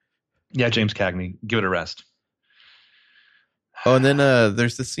here. Yeah, James Cagney, give it a rest. Oh, and then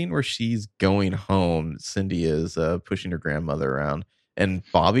there's the scene where she's going home. Cindy is pushing her grandmother around, and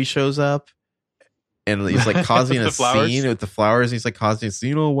Bobby shows up, and he's like causing a scene with the flowers. He's like causing a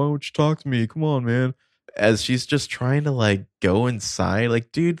scene. Oh, why won't you talk to me? Come on, man. As she's just trying to like go inside,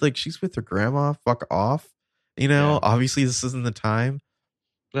 like, dude, like she's with her grandma. Fuck off. Obviously this isn't the time.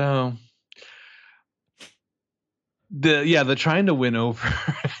 No. The trying to win over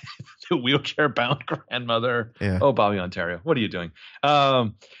the wheelchair bound grandmother. Yeah. Oh, Bobby Ontario, what are you doing?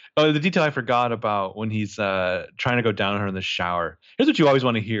 The detail I forgot about when he's trying to go down on her in the shower. Here's what you always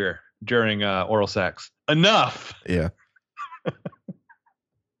want to hear during oral sex. Enough. Yeah.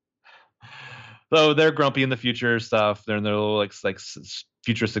 So they're grumpy in the future stuff. They're in their little like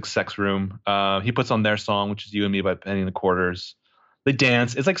futuristic sex room. He puts on their song, which is "You and Me" by Penny and the Quarters. They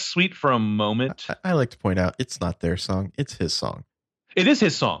dance. It's like sweet for a moment. I like to point out it's not their song. It's his song. It is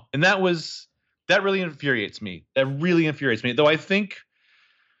his song. And that really infuriates me. That really infuriates me. Though I think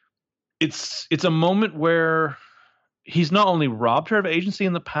it's a moment where he's not only robbed her of agency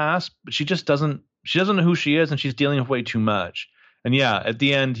in the past, but she doesn't know who she is, and she's dealing with way too much. And yeah, at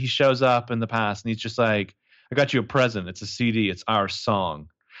the end, he shows up in the past and he's just like, I got you a present. It's a CD. It's our song.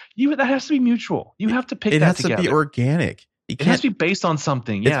 That has to be mutual. You have to pick that together. It has to be organic. It has to be based on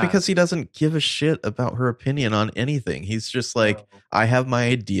something. It's because he doesn't give a shit about her opinion on anything. He's just like, I have my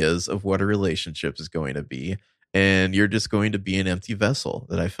ideas of what a relationship is going to be, and you're just going to be an empty vessel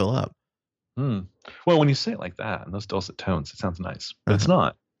that I fill up. Well, when you say it like that in those dulcet tones, it sounds nice, but it's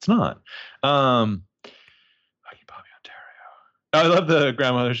not. It's not. Bobby Ontario. I love the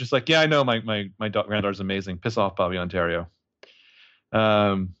grandmother's just like, yeah, I know my granddaughter's amazing. Piss off, Bobby Ontario.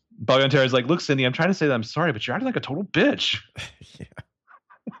 Bobby Ontario's like, look, Cindy, I'm trying to say that I'm sorry, but you're acting like a total bitch. Yeah.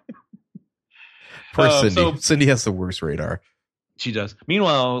 Poor Cindy. So, Cindy has the worst radar. She does.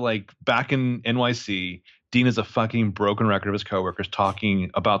 Meanwhile, like back in NYC, Dean is a fucking broken record of his coworkers talking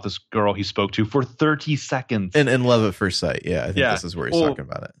about this girl he spoke to for 30 seconds. And love at first sight. Yeah, I think this is where he's talking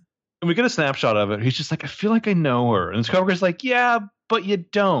about it. And we get a snapshot of it. He's just like, I feel like I know her. And his coworker's like, yeah, but you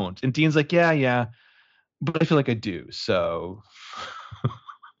don't. And Dean's like, yeah, but I feel like I do. So...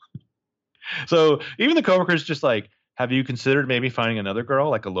 So even the coworker's just like, have you considered maybe finding another girl,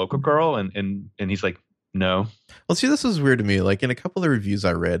 like a local girl? And he's like, no. Well, see, this is weird to me. Like in a couple of the reviews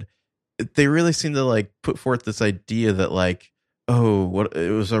I read, they really seem to like put forth this idea that like,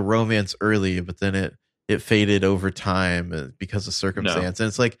 it was a romance early, but then it faded over time because of circumstance. No. And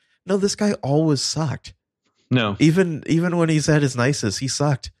it's like, no, this guy always sucked. No, even when he's at his nicest, he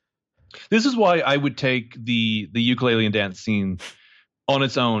sucked. This is why I would take the ukulele and dance scene on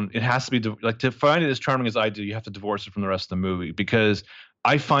its own. It has to be to find it as charming as I do. You have to divorce it from the rest of the movie, because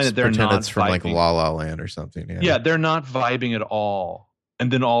I find that they're not. It's from like La La Land or something. Yeah, they're not vibing at all, and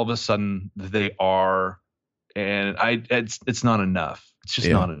then all of a sudden they are, and it's not enough. It's just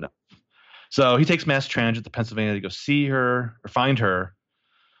not enough. So he takes mass transit to Pennsylvania to go see her or find her.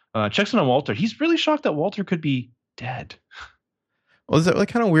 Checks in on Walter. He's really shocked that Walter could be dead. Well, is that like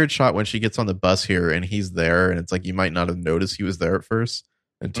kind of weird shot when she gets on the bus here and he's there, and it's like you might not have noticed he was there at first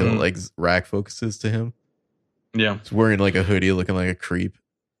until like Rack focuses to him. Yeah, he's wearing like a hoodie, looking like a creep.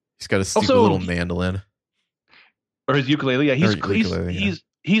 He's got a stupid little mandolin or his ukulele. Yeah,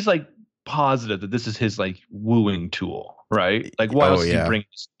 he's like positive that this is his like wooing tool, right? Like why else did he bring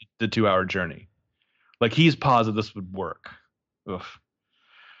the 2-hour journey? Like he's positive this would work. Oof.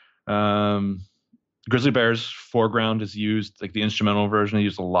 Grizzly Bear's foreground is used, like the instrumental version is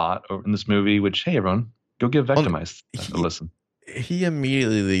used a lot in this movie, which, hey, everyone, go give Vectimize a listen. He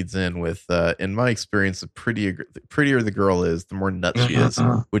immediately leads in with, in my experience, the prettier the girl is, the more nuts she is,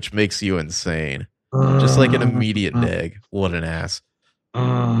 which makes you insane. Just like an immediate neg. What an ass.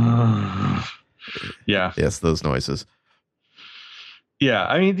 Yeah. Yes, those noises. Yeah,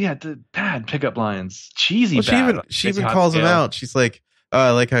 I mean, the bad pickup lines. Cheesy bad. She even calls him out. She's like,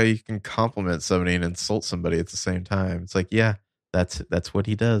 I like how you can compliment somebody and insult somebody at the same time. It's like, yeah, that's what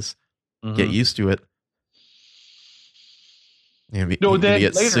he does. Mm-hmm. Get used to it. You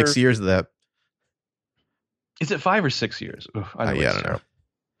get 6 years of that. Is it 5 or 6 years? I don't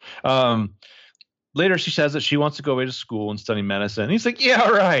know. Later, she says that she wants to go away to school and study medicine. And he's like, yeah,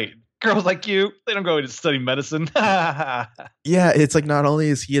 all right. Girls like you, they don't go to study medicine. Yeah, it's like not only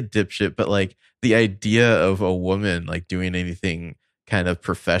is he a dipshit, but like the idea of a woman like doing anything kind of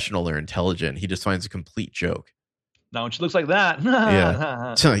professional or intelligent, he just finds a complete joke. Not when she looks like that.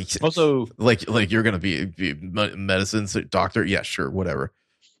 Yeah. So, Also, like you're gonna be medicine doctor? Yeah, sure, whatever.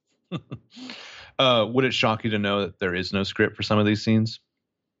 would it shock you to know that there is no script for some of these scenes?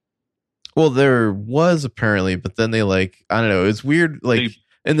 Well, there was apparently, but then they like I don't know. It's weird. Like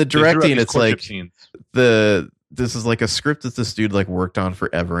in the directing, it's like scenes. this is like a script that this dude like worked on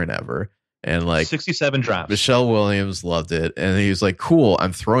forever and ever, and like 67 drafts. Michelle Williams loved it, and he was like, "Cool,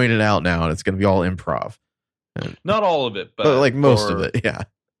 I'm throwing it out now, and it's gonna be all improv." And, not all of it, but like most of it, yeah.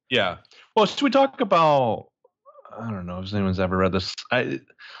 Yeah. Well, should we talk about? I don't know if anyone's ever read this.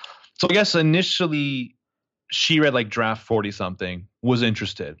 So I guess initially she read like draft 40 something, was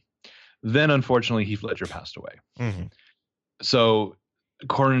interested. Then unfortunately Heath Ledger passed away. Mm-hmm. So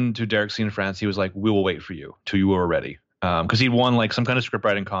according to Derek Cianfrance, he was like, "We will wait for you till you are ready," because he won like some kind of script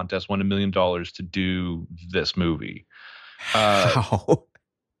writing contest, won $1 million to do this movie. How?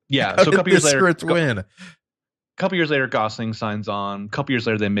 Yeah. So a couple years later, script win. A couple years later, Gosling signs on. A couple years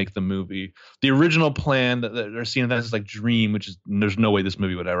later, they make the movie. The original plan that they're seeing that is like dream, which is there's no way this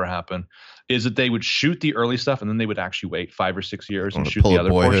movie would ever happen, is that they would shoot the early stuff and then they would actually wait 5 or 6 years and shoot the other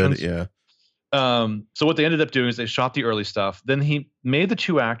portions. Yeah. So what they ended up doing is they shot the early stuff. Then he made the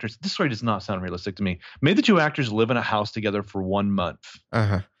two actors. This story does not sound realistic to me. Made the two actors live in a house together for 1 month.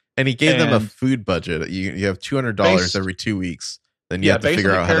 And he gave them a food budget. You have $200 every 2 weeks. Then you have to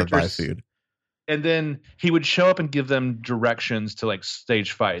figure out how to buy food. And then he would show up and give them directions to like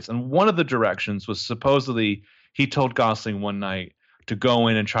stage fights. And one of the directions was supposedly he told Gosling one night to go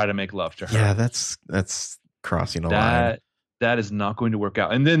in and try to make love to her. Yeah, that's crossing a line. That is not going to work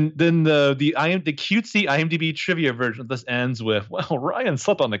out. And then the cutesy IMDb trivia version of this ends with, "Well, Ryan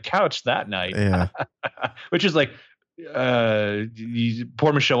slept on the couch that night." Yeah. Which is like,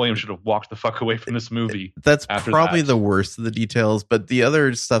 poor Michelle Williams should have walked the fuck away from this movie. That's probably the worst of the details, but the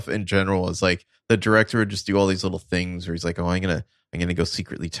other stuff in general is like the director would just do all these little things where he's like, "Oh, I'm gonna go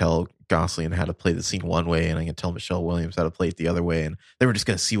secretly tell Gosling how to play the scene one way, and I'm gonna tell Michelle Williams how to play it the other way, and they were just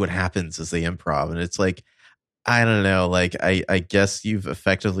gonna see what happens as they improv." And it's like, I don't know, like I guess you've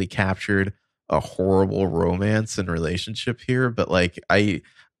effectively captured a horrible romance and relationship here, but like I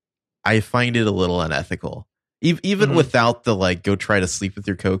find it a little unethical. Even without the like go try to sleep with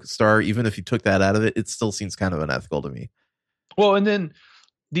your co-star, even if you took that out of it, it still seems kind of unethical to me. Well, and then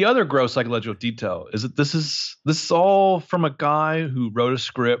the other gross psychological detail is that this is all from a guy who wrote a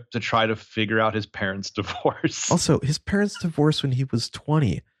script to try to figure out his parents' divorce. Also, his parents divorced when he was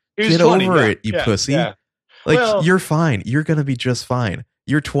 20. Get 20, over it, you pussy. Yeah. Like, you're fine. You're going to be just fine.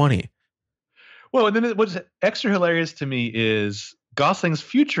 You're 20. Well, and then what's extra hilarious to me is Gosling's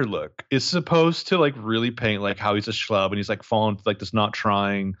future look is supposed to like really paint like how he's a schlub and he's like falling to like this not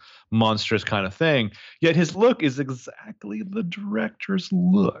trying monstrous kind of thing. Yet his look is exactly the director's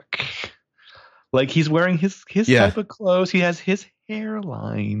look. Like he's wearing his type of clothes. He has his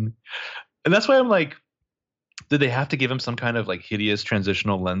hairline. And that's why I'm like, did they have to give him some kind of like hideous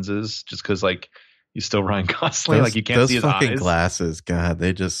transitional lenses just because like he's still Ryan Gosling? Like you can't see his eyes. Those fucking glasses, God,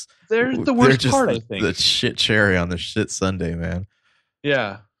 they're the worst part, I think. The shit cherry on the shit sundae, man.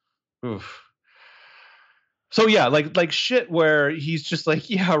 Yeah. Oof. So yeah, like shit where he's just like,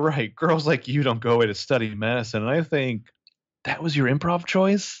 yeah, right. Girls like you don't go away to study medicine. And I think that was your improv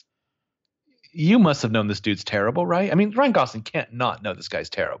choice. You must have known this dude's terrible, right? I mean, Ryan Gosling can't not know this guy's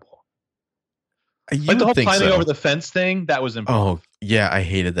terrible. Like the whole climbing over the fence thing, that was improv. Oh, yeah, I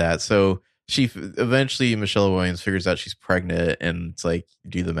hated that. So eventually Michelle Williams figures out she's pregnant, and it's like,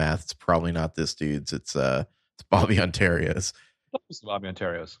 do the math. It's probably not this dude's. It's Bobby Ontario's. It's Bobby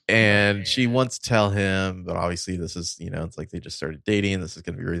Ontario's. And she wants to tell him, but obviously this is, it's like they just started dating. This is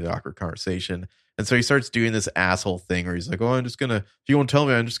going to be a really awkward conversation. And so he starts doing this asshole thing where he's like, "Oh, if you won't tell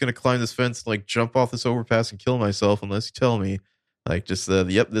me, I'm just going to climb this fence, like jump off this overpass and kill myself unless you tell me." Like just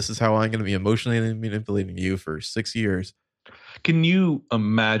yep, this is how I'm going to be emotionally manipulating you for 6 years. Can you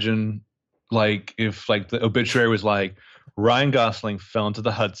imagine like if like the obituary was like Ryan Gosling fell into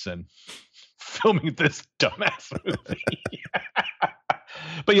the Hudson filming this dumbass movie?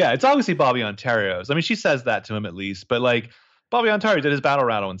 But yeah, it's obviously Bobby Ontario's. I mean, she says that to him at least, but like Bobby Ontario did his battle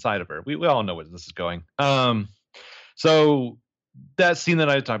rattle inside of her. We all know where this is going. So that scene that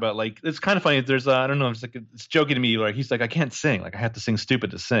I talked about, like, it's kind of funny. There's I don't know, it's joking to me. Like he's like, "I can't sing. Like I have to sing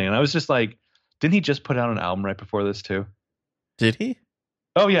stupid to sing." And I was just like, didn't he just put out an album right before this too? Did he?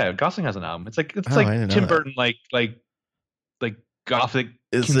 Oh yeah, Gosling has an album. It's like Tim Burton, like gothic.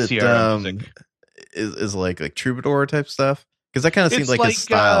 Is it music. is like troubadour type stuff? Because that kind of seemed It's like his like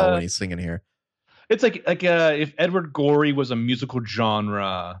style when he's singing here. it's like if Edward Gorey was a musical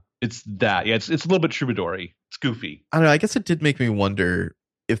genre, it's that. Yeah, it's a little bit troubadour-y. It's goofy. I don't know. I guess it did make me wonder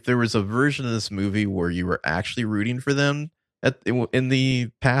if there was a version of this movie where you were actually rooting for them in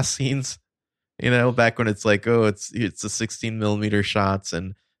the past scenes. Back when it's like, oh, it's the 16 millimeter shots,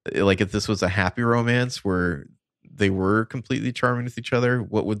 and like if this was a happy romance where they were completely charming with each other,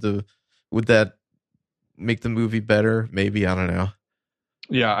 would that make the movie better? Maybe, I don't know.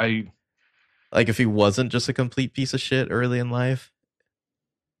 Yeah, like if he wasn't just a complete piece of shit early in life.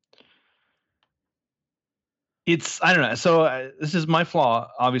 I don't know. So this is my flaw,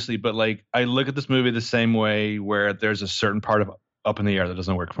 obviously, but like I look at this movie the same way, where there's a certain part of Up in the Air that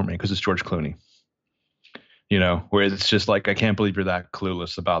doesn't work for me because it's George Clooney. Where it's just like, I can't believe you're that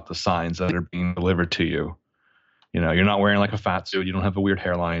clueless about the signs that are being delivered to you. You're not wearing like a fat suit. You don't have a weird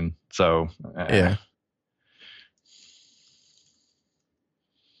hairline. So yeah.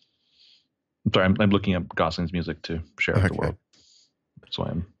 I'm sorry. I'm looking up Gosling's music to share with the world. That's why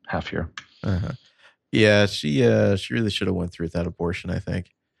I'm half here. Uh-huh. Yeah, she really should have went through with that abortion, I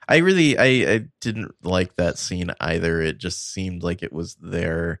think. I didn't like that scene either. It just seemed like it was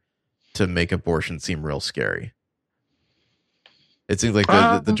there to make abortion seem real scary. It seems like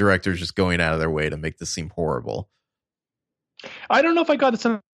the director's just going out of their way to make this seem horrible. I don't know if I got the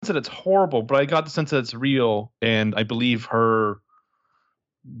sense that it's horrible, but I got the sense that it's real, and I believe her.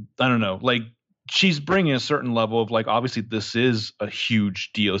 I don't know, like she's bringing a certain level of like, obviously this is a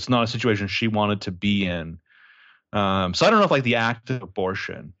huge deal. It's not a situation she wanted to be in. So I don't know if like the act of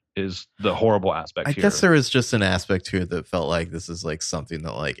abortion is the horrible aspect I here. guess there is just an aspect to it that felt like this is like something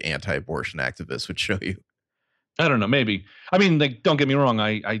that like anti-abortion activists would show you. I don't know, maybe. I mean, like, don't get me wrong.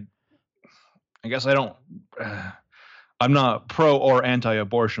 I guess I don't. I'm not pro or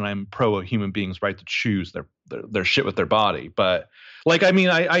anti-abortion. I'm pro a human being's right to choose their shit with their body. But like, I mean,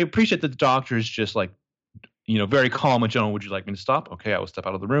 I appreciate that the doctor is just like, very calm and gentle. Would you like me to stop? Okay, I will step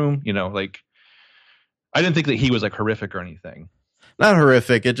out of the room. Like, I didn't think that he was like horrific or anything. Not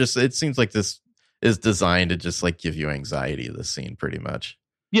horrific. It seems like this is designed to just like give you anxiety, this scene, pretty much.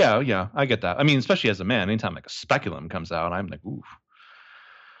 Yeah, I get that. I mean, especially as a man, anytime like a speculum comes out, I'm like, oof.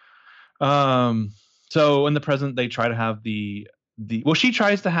 So in the present, they try to have she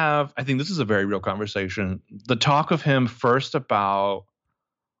tries to have, I think this is a very real conversation, the talk of him first about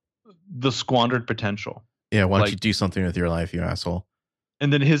the squandered potential. Yeah, why don't you do something with your life, you asshole?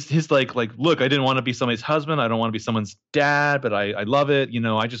 And then his like, look, I didn't want to be somebody's husband. I don't want to be someone's dad, but I love it.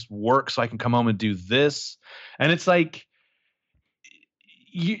 I just work so I can come home and do this. And it's like,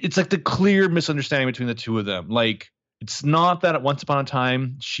 it's like the clear misunderstanding between the two of them. Like, it's not that at once upon a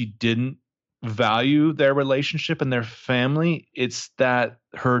time she didn't value their relationship and their family. It's that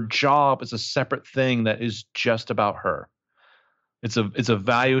her job is a separate thing that is just about her. It's a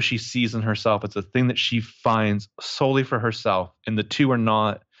value she sees in herself. It's a thing that she finds solely for herself. And the two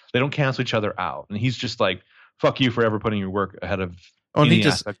they don't cancel each other out. And he's just like, fuck you for ever putting your work ahead of any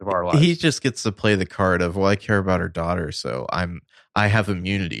aspect of our lives. He just gets to play the card of, well, I care about her daughter, so I have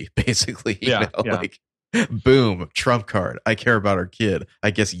immunity, basically. Yeah. Like, boom, trump card. I care about our kid.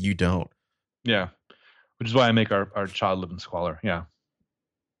 I guess you don't. Yeah. Which is why I make our child live in squalor. Yeah.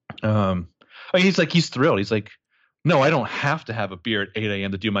 He's thrilled. He's like, no, I don't have to have a beer at 8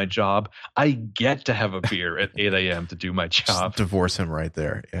 a.m. to do my job. I get to have a beer at 8 a.m. to do my job. Just divorce him right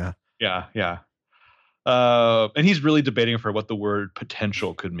there. Yeah. Yeah. And he's really debating for what the word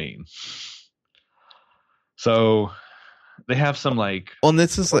potential could mean. So they have some like, well, and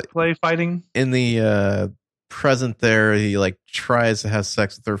this is like play fighting in the present there. He like tries to have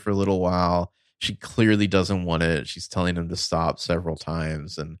sex with her for a little while. She clearly doesn't want it. She's telling him to stop several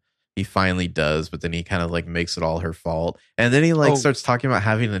times, and he finally does, but then he kind of like makes it all her fault. And then he like starts talking about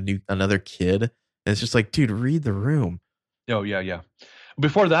having another kid. And it's just like, dude, read the room. Oh yeah.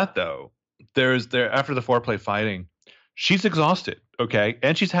 Before that though, after the foreplay fighting, she's exhausted. Okay.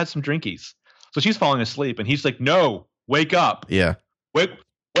 And she's had some drinkies. So she's falling asleep and he's like, no, wake up. Yeah.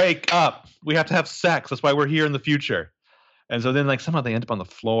 Wake up. We have to have sex. That's why we're here in the future. And so then like somehow they end up on the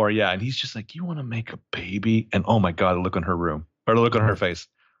floor. Yeah. And he's just like, you want to make a baby? And oh my God, look on her room or look on her face.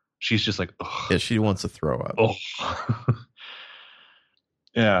 She's just like, ugh. Yeah, she wants to throw up. Oh.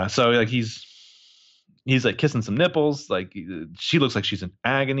 Yeah. So like he's like kissing some nipples. Like she looks like she's in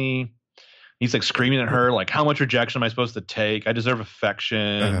agony. He's like screaming at her, like, how much rejection am I supposed to take? I deserve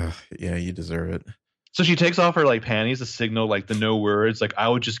affection. Yeah, you deserve it. So she takes off her like panties to signal like the no words. Like, I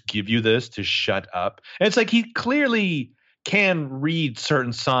would just give you this to shut up. And it's like he clearly can read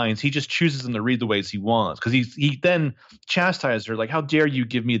certain signs. He just chooses them to read the ways he wants. Because he then chastises her, like, how dare you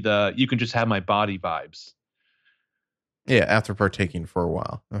give me you can just have my body vibes. Yeah, after partaking for a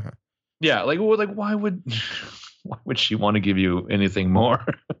while. Yeah, like why would why would she want to give you anything more?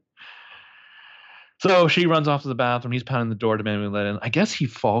 So she runs off to the bathroom. He's pounding the door, demanding to let in. I guess he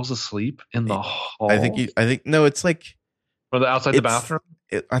falls asleep in the hall I think no, it's like or the outside the it's. bathroom.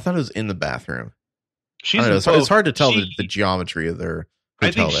 I thought it was in the bathroom. I She's don't know. It's hard to tell she, the geometry of their I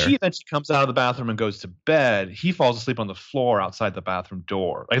hotel think she there. eventually comes out of the bathroom and goes to bed. He falls asleep on the floor outside the bathroom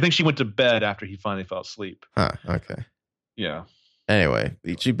door. I think she went to bed after he finally fell asleep. Huh. Okay. Yeah. Anyway,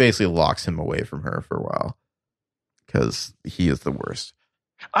 she basically locks him away from her for a while because he is the worst.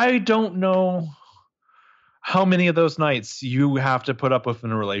 I don't know how many of those nights you have to put up with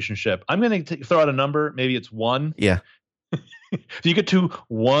in a relationship. I'm going to throw out a number. Maybe it's one. Yeah. If you get to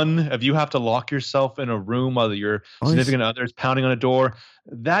one, if you have to lock yourself in a room while your significant other is pounding on a door,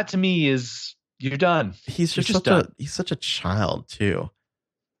 that to me is you're done. He's just he's such a child too.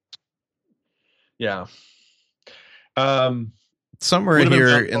 Yeah. Somewhere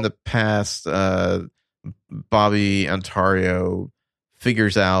here in the past, Bobby Ontario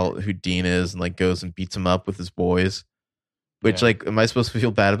figures out who Dean is and like goes and beats him up with his boys. Which like, am I supposed to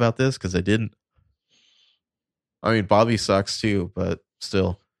feel bad about this? Because I didn't. I mean, Bobby sucks too, but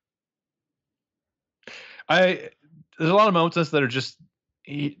still. There's a lot of moments that are just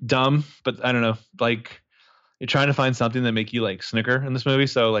dumb, but I don't know. Like you're trying to find something that make you like snicker in this movie.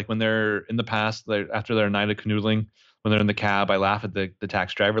 So like when they're in the past, after their night of canoodling, when they're in the cab, I laugh at the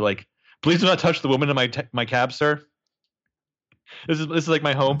taxi driver. Like, please do not touch the woman in my cab, sir. This is like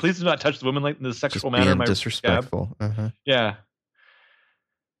my home. Please do not touch the woman like in the sexual manner in my disrespectful. Cab. Yeah.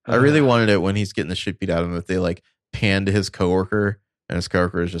 I really wanted it when he's getting the shit beat out of him if they like panned to his coworker and his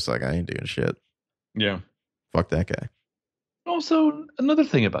coworker is just like, I ain't doing shit. Yeah. Fuck that guy. Also, another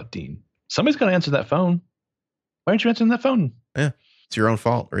thing about Dean. Somebody's gonna answer that phone. Why aren't you answering that phone? Yeah. It's your own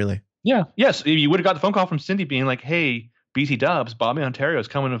fault, really. Yeah. Yes. You would have got the phone call from Cindy being like, hey, BT Dubs, Bobby Ontario is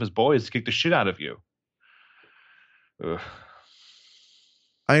coming with his boys to kick the shit out of you. Ugh.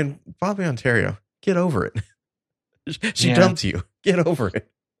 Bobby Ontario, get over it. She dumped you. Get over it.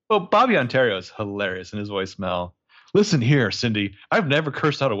 Well, Bobby Ontario is hilarious in his voicemail. Listen here, Cindy. I've never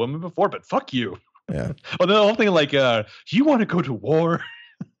cursed out a woman before, but fuck you. Yeah. Oh, the whole thing like, you want to go to war?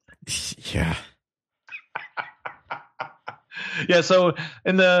 Yeah. Yeah. So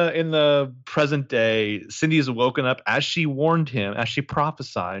in the present day, Cindy is woken up as she warned him, as she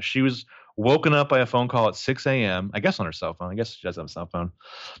prophesied. She was woken up by a phone call at 6 a.m. I guess on her cell phone. I guess she does have a cell phone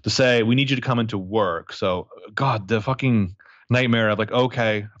to say, we need you to come into work. So God, the fucking nightmare of like,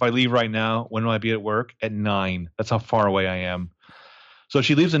 okay, if I leave right now, when will I be at work? At 9. That's how far away I am. So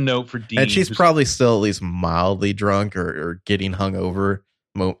she leaves a note for Dean. And she's probably still at least mildly drunk or getting hungover,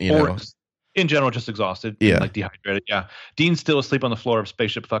 you know. In general, just exhausted. Yeah. Like dehydrated. Yeah. Dean's still asleep on the floor of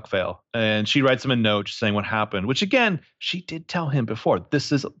Spaceship Fuckfail. And she writes him a note just saying what happened, which again, she did tell him before.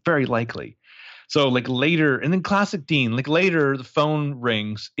 This is very likely. So like later, and then classic Dean, like later, the phone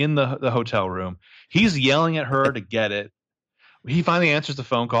rings in the hotel room. He's yelling at her to get it. He finally answers the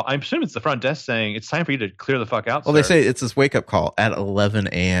phone call. I'm assuming it's the front desk saying, it's time for you to clear the fuck out, Well, sir. they say it's this wake-up call at 11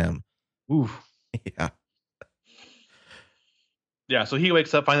 a.m. Ooh. Yeah. Yeah, so he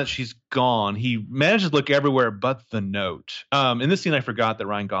wakes up, finds that she's gone. He manages to look everywhere but the note. In this scene, I forgot that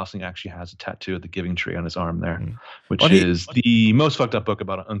Ryan Gosling actually has a tattoo of the Giving Tree on his arm there, which is the most fucked up book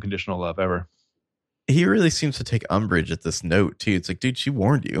about unconditional love ever. He really seems to take umbrage at this note, too. It's like, dude, she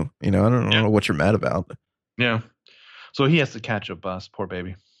warned you. You know, I don't know what you're mad about. Yeah. So he has to catch a bus, poor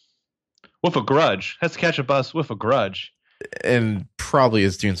baby. With a grudge. Has to catch a bus with a grudge. And probably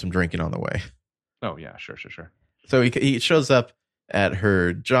is doing some drinking on the way. Oh, yeah, sure. So he shows up at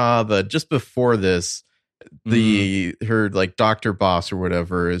her job just before this. Her like doctor boss or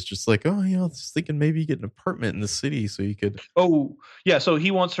whatever is just like, oh, you know, I was thinking maybe you get an apartment in the city so you could. Oh, yeah. So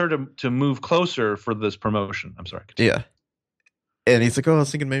he wants her to move closer for this promotion. I'm sorry. Continue. Yeah. And he's like, oh, I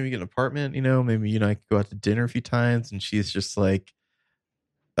was thinking maybe you get an apartment, you know, maybe you and I could go out to dinner a few times. And she's just like,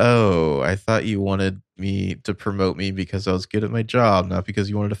 oh, I thought you wanted me to promote me because I was good at my job, not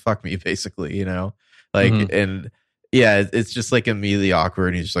because you wanted to fuck me, basically, you know? Like, and yeah, it's just like immediately awkward.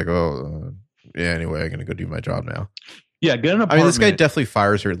 And he's just like, oh, yeah, anyway, I'm going to go do my job now. Yeah, get an apartment. I mean, this guy definitely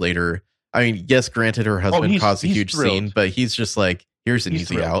fires her later. I mean, yes, granted, her husband caused a huge scene, but he's just like, here's an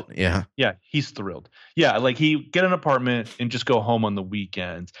easy out. Yeah. Yeah, he's thrilled. Yeah, like he get an apartment and just go home on the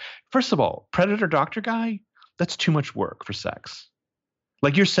weekends. First of all, Predator Doctor guy, that's too much work for sex.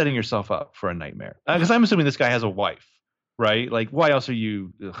 Like you're setting yourself up for a nightmare. Because I'm assuming this guy has a wife, right? Like why else are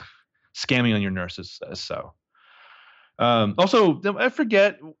you scamming on your nurses so? Also, I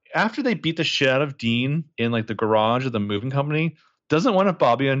forget, after they beat the shit out of Dean in like the garage of the moving company, doesn't one of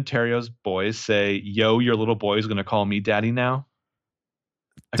Bobby Ontario's boys say, "Yo, your little boy is going to call me daddy now"?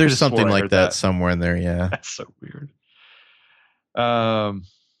 There's something like that somewhere in there. Yeah. That's so weird.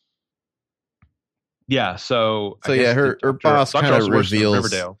 Yeah. So yeah, her boss kind of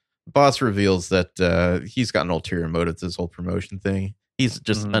reveals that he's got an ulterior motive to this whole promotion thing. He's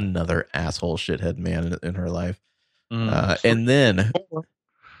just another asshole shithead man in her life. And then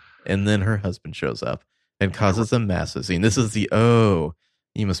her husband shows up and causes a massive scene. This is the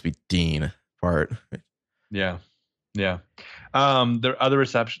you must be Dean part. Yeah.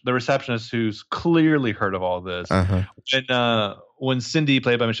 The receptionist who's clearly heard of all this. And when Cindy,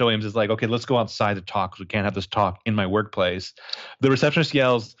 played by Michelle Williams, is like, okay, let's go outside to talk because we can't have this talk in my workplace. The receptionist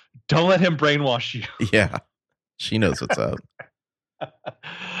yells, "Don't let him brainwash you." Yeah, she knows what's up.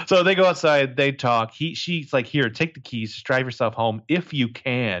 So they go outside, they talk. She's like, "Here, take the keys, just drive yourself home if you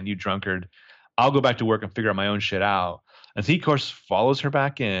can, you drunkard. I'll go back to work and figure out my own shit out." And he, of course, follows her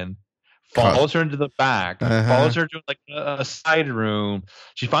back in. Follows her into the back, follows her to like a side room.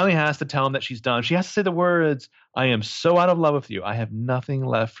 She finally has to tell him that she's done. She has to say the words, "I am so out of love with you. I have nothing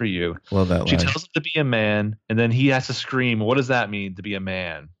left for you." Well, that she tells him to be a man, and then he has to scream, "What does that mean to be a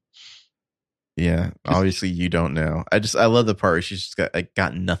man?" Yeah, obviously you don't know. I love the part where she's just got, "I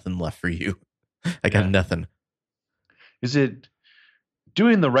got nothing left for you. I got nothing." Is it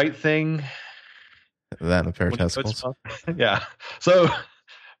doing the right thing? That and a pair of testicles. Yeah. So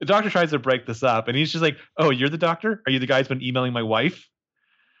the doctor tries to break this up, and he's just like, "Oh, you're the doctor? Are you the guy who's been emailing my wife?"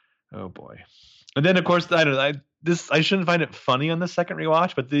 Oh boy! And then, of course, I shouldn't find it funny on the second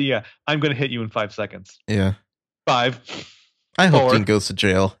rewatch, but I'm going to hit you in 5 seconds. Yeah. 5. I hope Dean goes to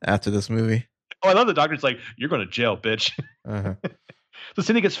jail after this movie. Oh, I love the doctor's like, "You're going to jail, bitch." So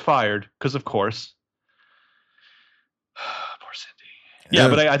Cindy gets fired because, of course. Poor Cindy. Yeah,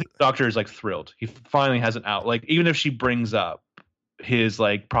 but I think the doctor is like thrilled. He finally has an out. Like, even if she brings up his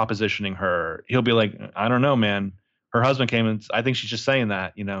like propositioning her, he'll be like, "I don't know, man. Her husband came and I think she's just saying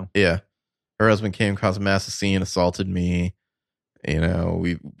that, you know." Yeah, her husband came, caused a massive scene, assaulted me. You know,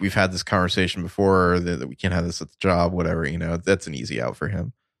 we've had this conversation before that we can't have this at the job, whatever. You know, that's an easy out for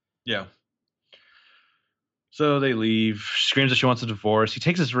him. Yeah. So they leave. She screams that she wants a divorce. He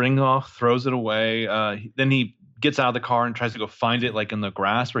takes his ring off, throws it away. Then he gets out of the car and tries to go find it like in the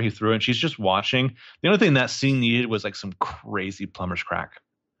grass where he threw it. And she's just watching. The only thing that scene needed was like some crazy plumber's crack.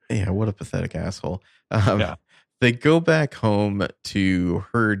 Yeah, what a pathetic asshole. They go back home to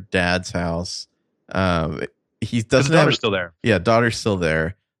her dad's house. He doesn't have... daughter's still there. Yeah, daughter's still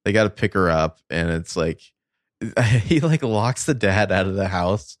there. They got to pick her up, and it's like he like locks the dad out of the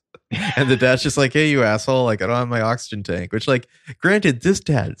house. And the dad's just like, "Hey, you asshole, like I don't have my oxygen tank." Which, like, granted, this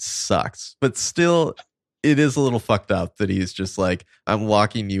dad sucks, but still it is a little fucked up that he's just like, "I'm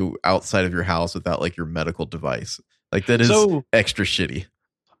locking you outside of your house without like your medical device." Like, that is extra shitty.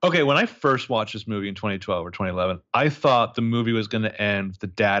 Okay, when I first watched this movie in 2012 or 2011, I thought the movie was going to end with the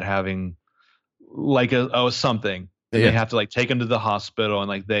dad having like something. And they have to like take him to the hospital and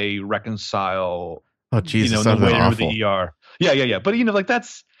like they reconcile. Oh, Jesus, you know, in the waiting room of the ER. Yeah. But you know, like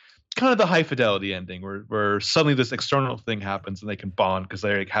that's kind of the high fidelity ending where suddenly this external thing happens and they can bond because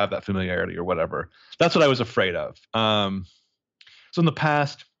they like, have that familiarity or whatever. That's what I was afraid of. So in the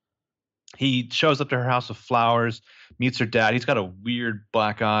past, he shows up to her house with flowers, meets her dad. He's got a weird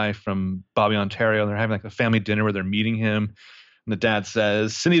black eye from Bobby Ontario. They're having like a family dinner where they're meeting him. And the dad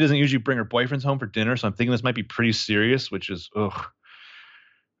says, "Cindy doesn't usually bring her boyfriends home for dinner, so I'm thinking this might be pretty serious," which is, ugh.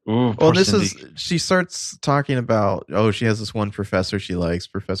 Ooh, well, this Cindy. She starts talking about, she has this one professor she likes,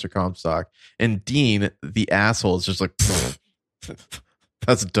 Professor Comstock. And Dean, the asshole, is just like,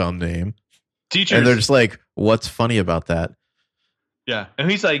 that's a dumb name. Teachers. And they're just like, "What's funny about that?" Yeah. And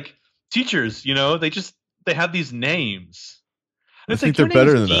he's like, "Teachers, you know, they have these names. And I think they're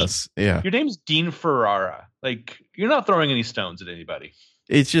better than us. Yeah. Your name's Dean Ferrara. Like, you're not throwing any stones at anybody."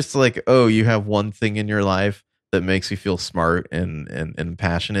 It's just like, you have one thing in your life that makes you feel smart and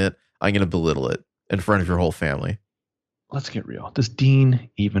passionate. I'm going to belittle it in front of your whole family. Let's get real. Does Dean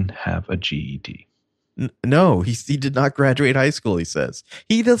even have a GED? No, he did not graduate high school, he says.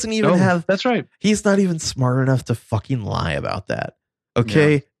 He doesn't even have... That's right. He's not even smart enough to fucking lie about that.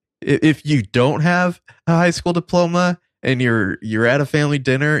 Okay? Yeah. If you don't have a high school diploma and you're at a family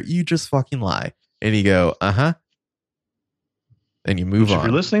dinner, you just fucking lie. And you go, and you move on. If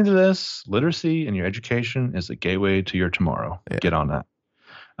you're listening to this, literacy and your education is the gateway to your tomorrow. Yeah. Get on that.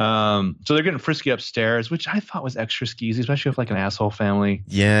 So they're getting frisky upstairs, which I thought was extra skeezy, especially with like an asshole family.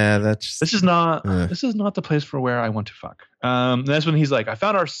 Yeah, this is not the place for where I want to fuck. And that's when he's like, "I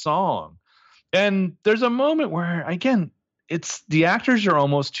found our song," and there's a moment where again it's the actors are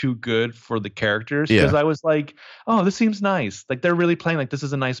almost too good for the characters, because Yeah. I was like, oh, this seems nice. Like they're really playing like this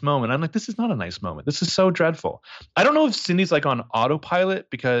is a nice moment. I'm like, this is not a nice moment. This is so dreadful. I don't know if Cindy's like on autopilot,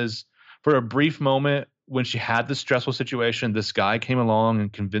 because for a brief moment when she had this stressful situation, this guy came along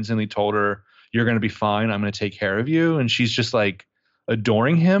and convincingly told her, "You're going to be fine. I'm going to take care of you," and she's just like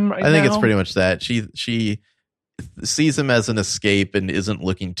adoring him right now. I think it's pretty much that. She sees him as an escape and isn't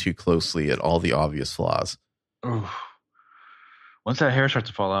looking too closely at all the obvious flaws. Ooh. Once that hair starts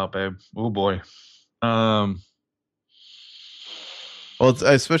to fall out, babe. Oh boy. Well, it's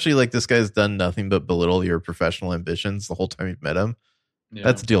especially like this guy's done nothing but belittle your professional ambitions the whole time you've met him. yeah.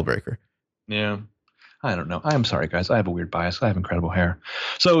 That's a deal breaker. Yeah. I don't know. I'm sorry, guys. I have a weird bias. I have incredible hair.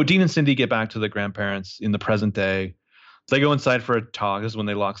 So Dean and Cindy get back to the grandparents in the present day. They go inside for a talk. This is when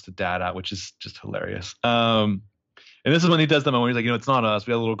they locks the dad out, which is just hilarious. And this is when he does the moment. He's like, it's not us.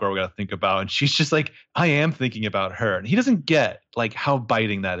 We got a little girl we got to think about. And she's just like, I am thinking about her. And he doesn't get like how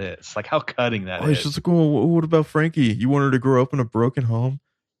biting that is, like how cutting that is. He's just like, oh, what about Frankie? You want her to grow up in a broken home?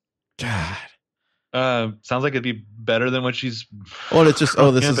 God. Sounds like it'd be better than what she's. Well, it's just,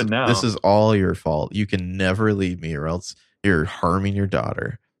 this now. is all your fault. You can never leave me, or else you're harming your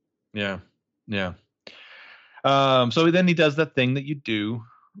daughter. Yeah. Yeah. So then he does that thing that you do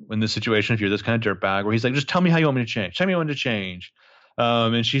in this situation if you're this kind of dirtbag, where he's like, just tell me how you want me to change. Tell me how you want to change.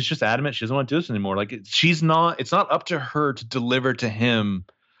 And she's just adamant she doesn't want to do this anymore. Like it's not up to her to deliver to him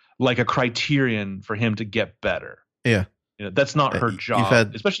like a criterion for him to get better. Yeah. That's not her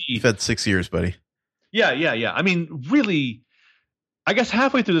job. You've had 6 years, buddy. Yeah. I mean, really, I guess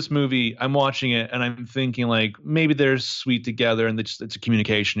halfway through this movie, I'm watching it and I'm thinking like maybe they're sweet together and it's a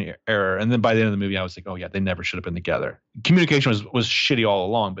communication error. And then by the end of the movie, I was like, oh yeah, they never should have been together. Communication was shitty all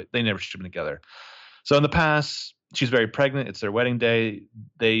along, but they never should have been together. So in the past, she's very pregnant. It's their wedding day.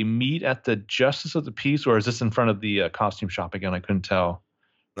 They meet at the Justice of the Peace, or is this in front of the costume shop again? I couldn't tell.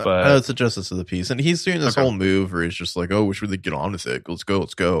 But no, it's the Justice of the Peace. And he's doing this whole move where he's just like, oh, we should really get on with it. Let's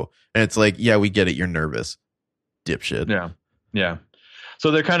go. And it's like, yeah, we get it. You're nervous. Dipshit. Yeah. So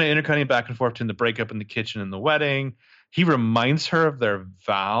they're kind of intercutting back and forth between the breakup in the kitchen and the wedding. He reminds her of their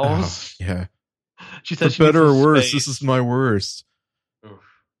vows. Oh, yeah. She says, for better or worse, space. This is my worst. Oof,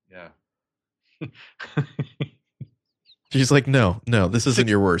 yeah. She's like, no, this isn't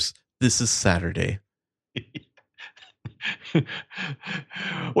your worst. This is Saturday.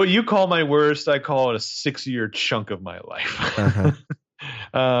 What you call my worst, I call it a 6-year chunk of my life.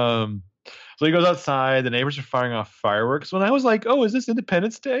 Uh-huh. So he goes outside. The neighbors are firing off fireworks. When I was like, "Oh, is this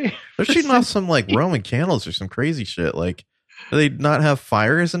Independence Day?" They're shooting off some like Roman candles or some crazy shit. Like, do they not have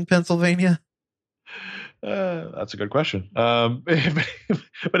fires in Pennsylvania? That's a good question. But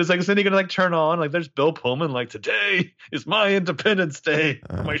it's like, is Cindy gonna like turn on? Like, there's Bill Pullman. Like, today is my Independence Day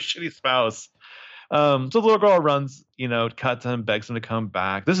for my shitty spouse. So the little girl runs, cuts him, begs him to come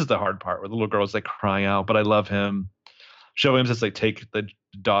back. This is the hard part where the little girl is like crying out, but I love him. Show him just like take the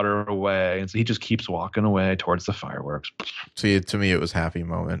daughter away, and so he just keeps walking away towards the fireworks. See, to me, it was a happy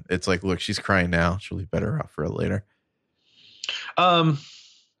moment. It's like, look, she's crying now. She'll be better off for it later. So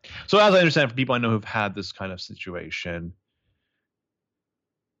as I understand, for people I know who've had this kind of situation,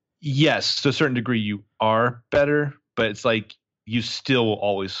 yes, to a certain degree, you are better, but it's like this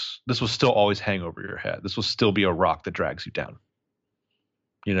will still always hang over your head. This will still be a rock that drags you down.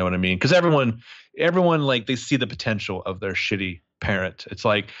 You know what I mean? Because everyone, like, they see the potential of their shitty parent. It's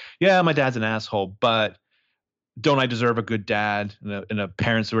like, yeah, my dad's an asshole, but don't I deserve a good dad and a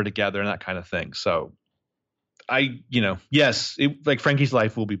parents who are together and that kind of thing? So yes, like Frankie's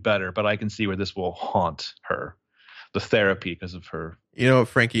life will be better, but I can see where this will haunt her, the therapy, because of her.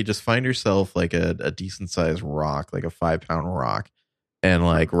 Frankie, just find yourself like a decent sized rock, like a 5-pound rock, and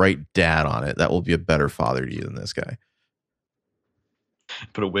like write dad on it. That will be a better father to you than this guy.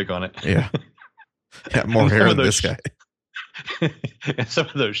 Put a wig on it. Yeah. Yeah, more hair than this guy. And some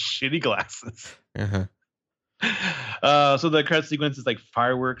of those shitty glasses. Uh-huh. So the credit sequence is like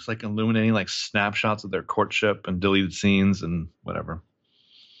fireworks, like illuminating like snapshots of their courtship and deleted scenes and whatever.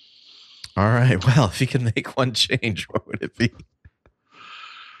 All right. Well, if you can make one change, what would it be?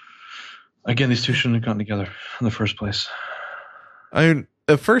 Again, these two shouldn't have gotten together in the first place. I mean,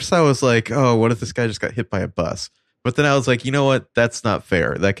 at first I was like, oh, what if this guy just got hit by a bus? But then I was like, you know what? That's not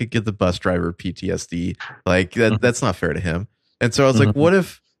fair. That could give the bus driver PTSD. Like that's not fair to him. And so I was like, what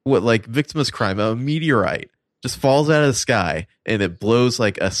if victimless crime, a meteorite just falls out of the sky and it blows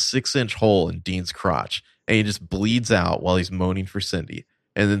like a 6-inch hole in Dean's crotch and he just bleeds out while he's moaning for Cindy.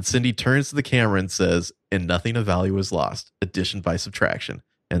 And then Cindy turns to the camera and says, and nothing of value was lost. Addition by subtraction.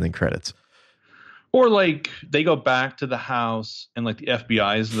 And then credits. Or like they go back to the house and like the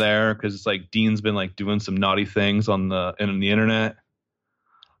FBI is there because it's like Dean's been like doing some naughty things on the internet.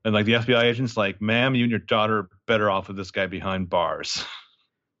 And like the FBI agent's like, ma'am, you and your daughter are better off with this guy behind bars.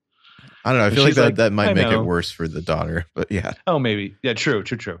 I don't know. I And feel like she's like, that might I make it know. worse for the daughter, but yeah. Oh, maybe. Yeah, true.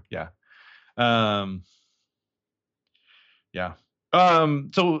 Yeah. Um, yeah.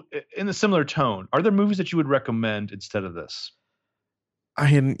 So in a similar tone, are there movies that you would recommend instead of this? I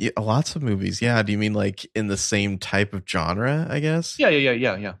mean, lots of movies. Yeah. Do you mean like in the same type of genre, I guess?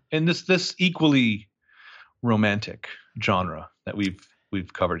 Yeah. And this equally romantic genre that we've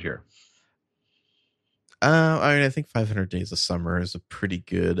covered here. I mean, I think 500 Days of Summer is a pretty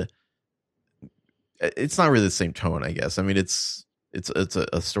good. It's not really the same tone, I guess. I mean, it's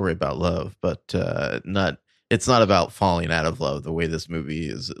a story about love, but not. It's not about falling out of love the way this movie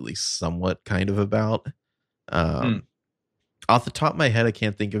is at least somewhat kind of about. Um, Off the top of my head, I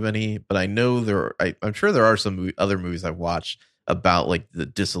can't think of any, but I know I'm sure there are some other movies I've watched about like the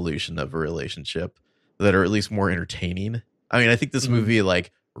dissolution of a relationship that are at least more entertaining. I mean, I think this movie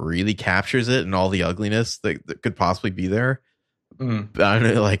like really captures it and all the ugliness that could possibly be there. But I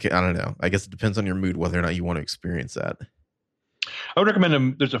don't know, I don't know. I guess it depends on your mood whether or not you want to experience that. I would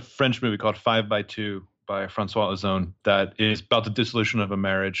recommend there's a French movie called 5x2 by Francois Ozon that is about the dissolution of a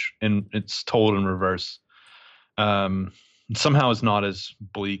marriage, and it's told in reverse. Somehow it's not as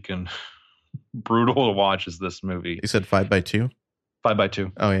bleak and brutal to watch as this movie. You said 5x2?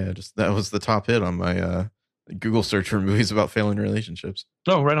 5x2. Oh yeah, just that was the top hit on my Google search for movies about failing relationships.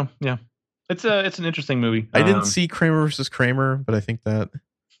 Oh, right on. Yeah. It's an interesting movie. I didn't see Kramer versus Kramer, but I think that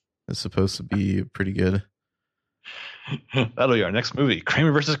is supposed to be pretty good. That'll be our next movie,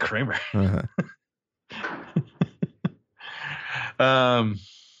 Kramer versus Kramer. Uh-huh.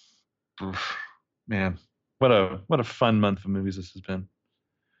 Man, what a fun month of movies this has been.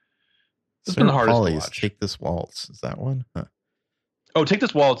 It's been the hardest to watch. Take This Waltz. Is that one? Huh. Oh, Take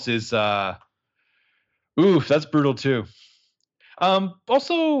This Waltz is oof, that's brutal too.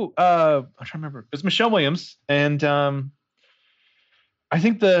 Also, I'm trying to remember. It's Michelle Williams, and I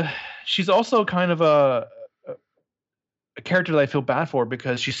think she's also kind of a character that I feel bad for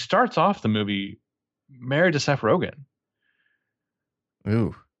because she starts off the movie married to Seth Rogen.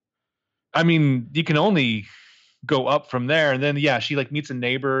 Ooh. I mean, you can only go up from there, and then she like meets a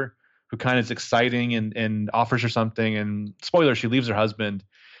neighbor who kind of is exciting and offers her something. And spoiler, she leaves her husband.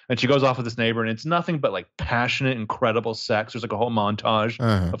 And she goes off with this neighbor, and it's nothing but like passionate, incredible sex. There's like a whole montage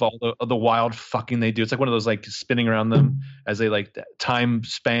of all the wild fucking they do. It's like one of those like spinning around them as they like time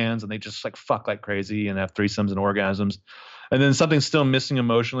spans, and they just like fuck like crazy and have threesomes and orgasms. And then something's still missing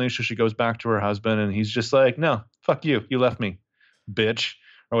emotionally, so she goes back to her husband, and he's just like, "No, fuck you. You left me, bitch,"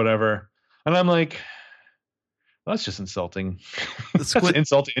 or whatever. And I'm like, well, that's just insulting. That's an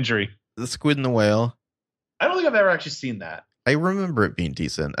insult to injury. The Squid and the Whale. I don't think I've ever actually seen that. I remember it being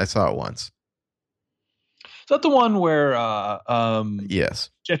decent. I saw it once. Is that the one where yes,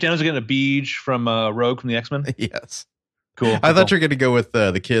 Jeff Daniels is getting a beach from Rogue from the X-Men? Yes. Cool. I thought you were going to go with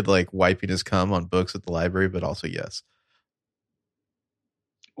the kid like wiping his cum on books at the library, but also yes.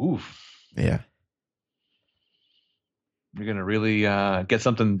 Oof. Yeah. You're going to really get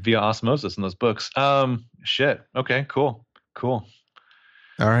something via osmosis in those books. Shit. Okay, cool. All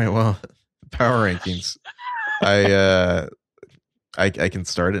right, well, power rankings. I can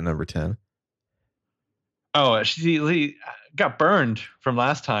start at number 10. Oh, she got burned from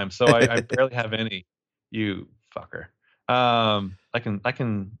last time, so I barely have any. You fucker. I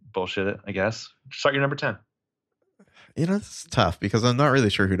can bullshit it, I guess. Start your number 10. You know, it's tough because I'm not really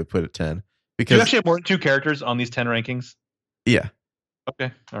sure who to put at 10. Because do you actually have more than 2 characters on these 10 rankings? Yeah.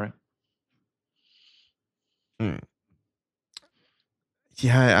 Okay. All right.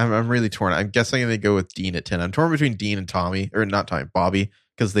 Yeah, I'm really torn. I'm guessing they go with Dean at 10. I'm torn between Dean and Tommy, or not Tommy, Bobby,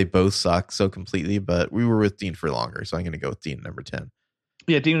 because they both suck so completely. But we were with Dean for longer, so I'm going to go with Dean at number 10.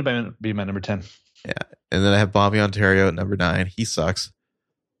 Yeah, Dean would be my number 10. Yeah, and then I have Bobby Ontario at number 9. He sucks.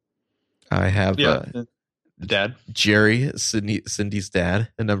 I have dad, Jerry, Cindy's dad,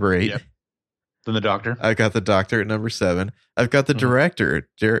 at number 8. Yep. Then the doctor. I got the doctor at number 7. I've got the director,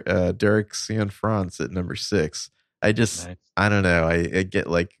 Derek Cianfrance, at number 6. Nice. I don't know. I get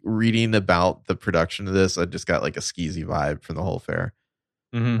like reading about the production of this. I just got like a skeezy vibe from the whole fair.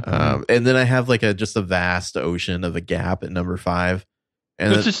 And then I have like just a vast ocean of a gap at number 5.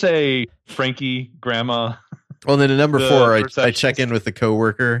 And let's just say Frankie, Grandma. Well, then at number 4, I check in with the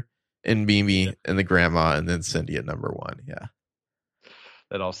coworker and Mimi and the grandma, and then Cindy at number 1. Yeah,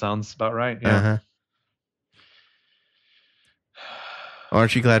 that all sounds about right. Yeah.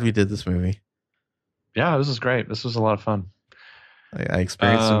 Aren't you glad we did this movie? Yeah, this was great. This was a lot of fun. I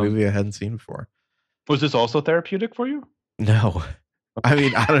experienced a movie I hadn't seen before. Was this also therapeutic for you? No, I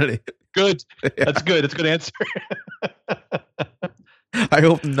mean, I don't. Good. Yeah. That's good. That's a good answer. I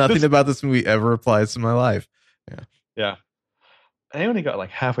hope nothing about this movie ever applies to my life. Yeah. I only got like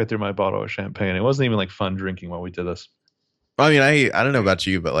halfway through my bottle of champagne. It wasn't even like fun drinking while we did this. I mean, I don't know about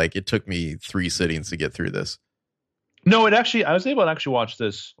you, but like it took me 3 sittings to get through this. No, I was able to actually watch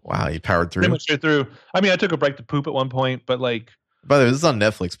this Wow, you powered pretty through. much straight through. I mean, I took a break to poop at one point, but like. By the way, this is on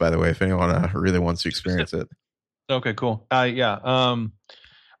Netflix. By the way, if anyone really wants to experience it. Okay, cool. Yeah.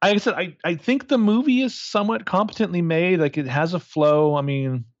 Like I said, I think the movie is somewhat competently made. Like it has a flow. I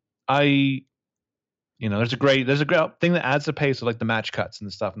mean, there's a great thing that adds the pace of like the match cuts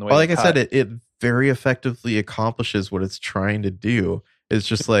and stuff and the way. Well, like I said, it very effectively accomplishes what it's trying to do. It's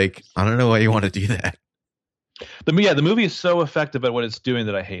just like, I don't know why you want to do that. The movie is so effective at what it's doing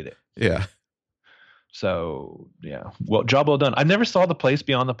that I hate it. Yeah. So yeah, well, job well done. I never saw The Place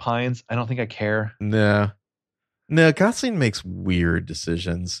Beyond the Pines. I don't think I care. No, Gosling makes weird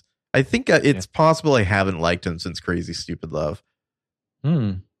decisions. I think it's possible I haven't liked him since Crazy Stupid Love.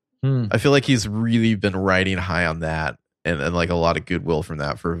 I feel like he's really been riding high on that and like a lot of goodwill from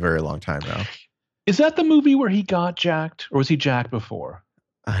that for a very long time now. Is that the movie where he got jacked, or was he jacked before?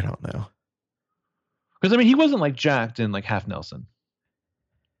 I don't know. Because I mean, he wasn't like jacked in like Half Nelson.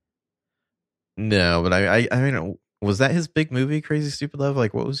 No, but I mean, was that his big movie, Crazy Stupid Love?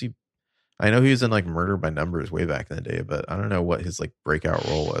 Like, what was he? I know he was in like Murder by Numbers way back in the day, but I don't know what his like breakout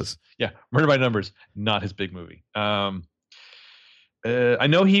role was. Yeah, Murder by Numbers, not his big movie. I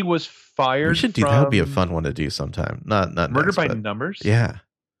know he was fired. We should do that. Would be a fun one to do sometime. Not Murder by Numbers. Yeah,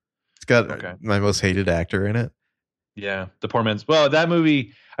 it's got my most hated actor in it. Yeah, The Poor Man's. Well, that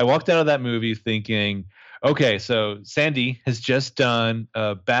movie. I walked out of that movie thinking, okay, so Sandy has just done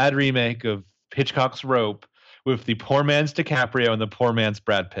a bad remake of Hitchcock's Rope with the poor man's DiCaprio and the poor man's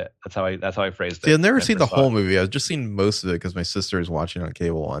Brad Pitt. That's how I phrased it. See, I've never seen the whole movie. I've just seen most of it because my sister was watching on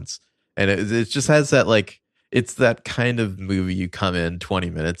cable once, and it just has that like. It's that kind of movie you come in 20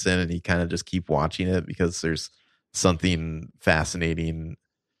 minutes in and you kind of just keep watching it because there's something fascinating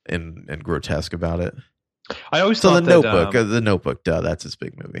and grotesque about it. I always thought The Notebook, duh, that's his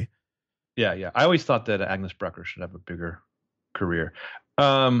big movie. Yeah. I always thought that Agnes Brucker should have a bigger career.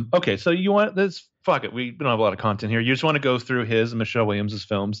 Okay, so you want this? Fuck it. We don't have a lot of content here. You just want to go through his and Michelle Williams'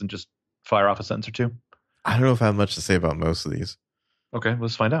 films and just fire off a sentence or two? I don't know if I have much to say about most of these. Okay,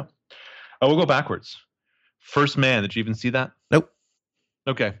 let's find out. We'll go backwards. First Man, did you even see that? Nope.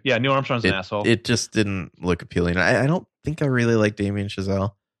 Okay. Yeah, Neil Armstrong's an asshole. It just didn't look appealing. I don't think I really like Damien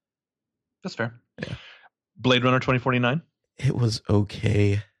Chazelle. That's fair. Yeah. Blade Runner 2049? It was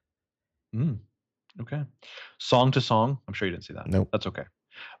okay. Okay. Song to Song? I'm sure you didn't see that. Nope. That's okay.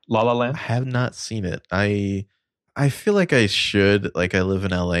 La La Land? I have not seen it. I feel like I should. Like, I live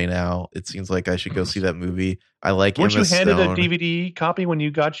in LA now. It seems like I should go see that movie. I like Emma Stone. Weren't you handed a DVD copy when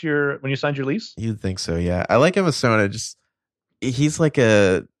you signed your lease? You'd think so, yeah. I like Emma Stone. He's like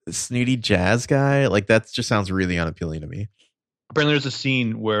a snooty jazz guy. Like, that just sounds really unappealing to me. Apparently there's a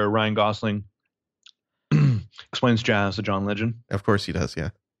scene where Ryan Gosling explains jazz to John Legend. Of course he does, yeah.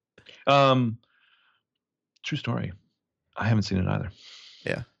 True story. I haven't seen it either.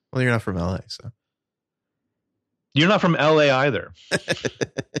 Yeah. Well, you're not from LA, so. You're not from LA either. I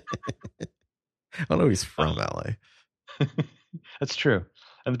don't know he's from LA. That's true.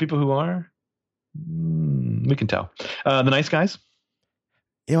 And the people who are, we can tell. The Nice Guys?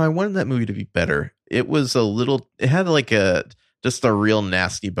 I wanted that movie to be better. It was it had like just a real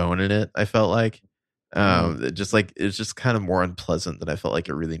nasty bone in it, I felt like. It's just kind of more unpleasant than I felt like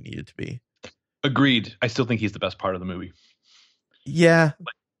it really needed to be. Agreed. I still think he's the best part of the movie. Yeah.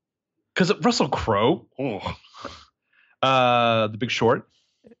 Because Russell Crowe, The Big Short.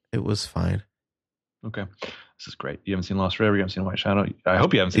 It was fine. Okay. This is great. You haven't seen Lost Forever. You haven't seen White Shadow. I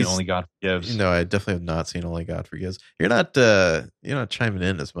hope you haven't seen Only God Forgives. No, I definitely have not seen Only God Forgives. You're not chiming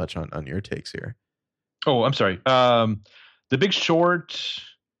in as much on your takes here. Oh, I'm sorry. The Big Short.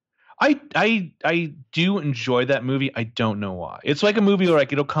 I do enjoy that movie. I don't know why. It's like a movie where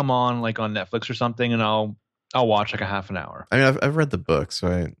like it'll come on like on Netflix or something, and I'll watch like a half an hour. I mean, I've read the book, so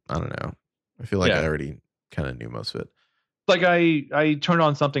I don't know. I feel like I already kind of knew most of it. Like I turned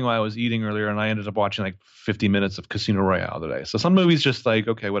on something while I was eating earlier, and I ended up watching like 50 minutes of Casino Royale today. So some movies just like,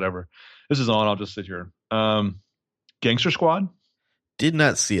 okay, whatever. This is on. I'll just sit here. Gangster Squad. Did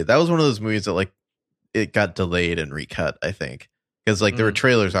not see it. That was one of those movies that like it got delayed and recut, I think. Because like there were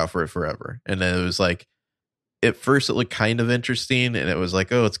trailers out for it forever. And then it was like, at first it looked kind of interesting. And it was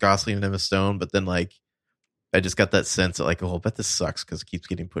like, oh, it's Gosling and Emma Stone. But then like, I just got that sense that like, oh, I bet this sucks because it keeps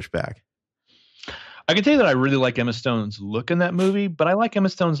getting pushed back. I can tell you that I really like Emma Stone's look in that movie, but I like Emma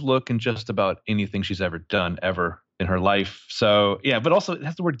Stone's look in just about anything she's ever done ever in her life. So yeah, but also it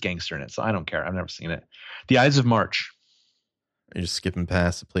has the word gangster in it, so I don't care. I've never seen it. The Ides of March. You're just skipping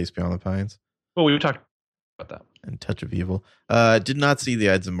past The Place Beyond the Pines Well, we talked about that. and Touch of Evil. Did not see The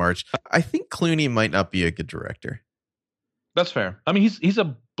Ides of March. I think Clooney might not be a good director. That's fair. I mean, he's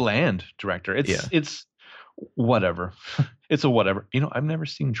a bland director. It's whatever. It's a whatever. You know, I've never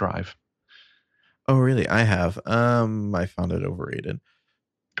seen Drive. Oh, really? I have. I found it overrated.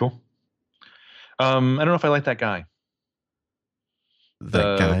 Cool. I don't know if I like that guy.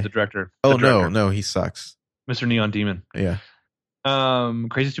 That guy? The director. Oh, the director. no, he sucks. Mr. Neon Demon. Yeah.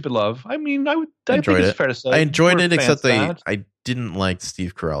 Crazy Stupid Love. I mean, I enjoyed think it. it's fair to say. I enjoyed it, except I didn't like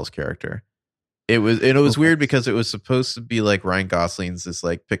Steve Carell's character. It was weird because it was supposed to be like Ryan Gosling's this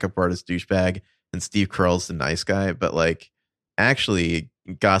like pickup artist douchebag and Steve Carell's the nice guy, but like actually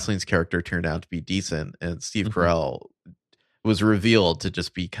Gosling's character turned out to be decent and Steve Carell was revealed to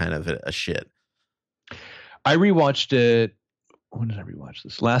just be kind of a shit. I rewatched it. When did I rewatch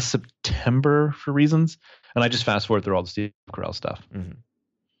this? Last September for reasons, and I just fast forward through all the Steve Carell stuff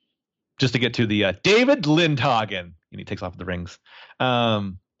just to get to the David Lindhagen, and he takes off the rings.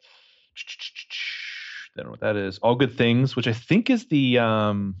 I don't know what that is. All Good Things, which I think is the.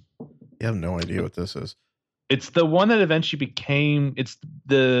 You have no idea what this is. It's the one that eventually became. It's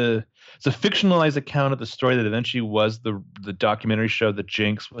a fictionalized account of the story that eventually was the documentary show that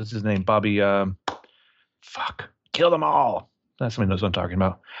Jinx. What's his name? Bobby. Kill Them All. Somebody knows what I'm talking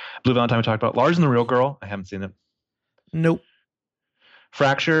about. Blue Valentine we talked about. Lars and the Real Girl. I haven't seen it. Nope.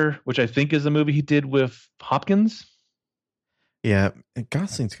 Fracture, which I think is a movie he did with Hopkins. Yeah,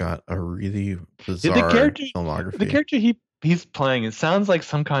 Gosling's got a really bizarre filmography. The character he's playing, it sounds like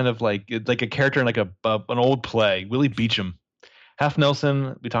some kind of like a character in like an old play. Willie Beecham. Half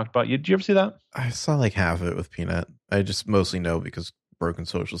Nelson, we talked about. Did you ever see that? I saw like half of it with Peanut. I just mostly know because Broken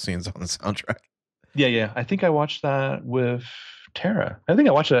Social Scene's on the soundtrack. Yeah. I think I watched that with Tara. I think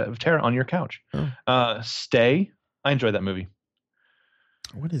I watched that with Tara on your couch. Oh. Stay. I enjoyed that movie.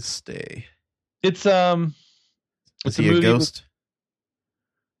 What is Stay? It's Is he a ghost?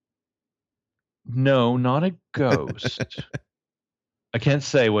 No, not a ghost. I can't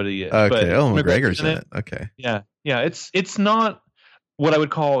say what he is. Okay. But McGregor's in it. Okay. Yeah. It's not what I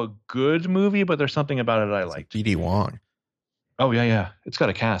would call a good movie, but there's something about it I liked. B.D. Wong. Oh yeah. It's got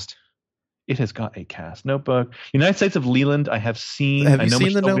a cast. It has got a cast. Notebook. United States of Leland. I have seen. Have you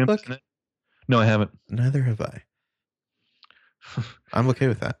seen The Notebook? No, I haven't. Neither have I. I'm okay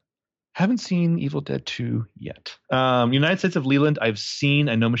with that. Haven't seen Evil Dead 2 yet. United States of Leland. I've seen.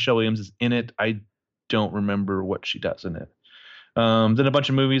 I know Michelle Williams is in it. I don't remember what she does in it. Then a bunch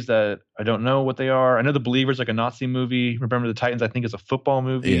of movies that I don't know what they are. I know The Believer's like a Nazi movie. Remember the Titans, I think, is a football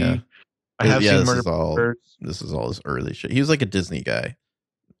movie. Yeah. I have seen This is all his early shit. He was like a Disney guy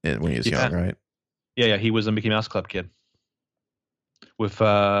when he was young, right? Yeah. He was a Mickey Mouse Club kid with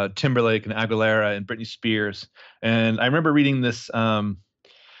Timberlake and Aguilera and Britney Spears. And I remember reading this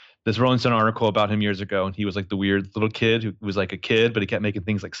this Rolling Stone article about him years ago, and he was like the weird little kid who was like a kid, but he kept making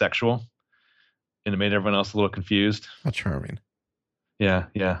things like sexual, and it made everyone else a little confused. How charming. Yeah.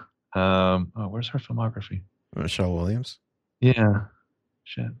 Where's her filmography? Michelle Williams. Yeah.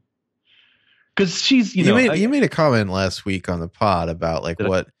 Shit. Because she's you made a comment last week on the pod about like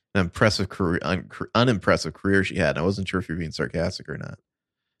what an impressive career, unimpressive career she had. And I wasn't sure if you're being sarcastic or not.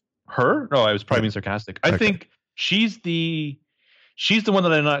 Her? No, I was probably being sarcastic. I think she's the one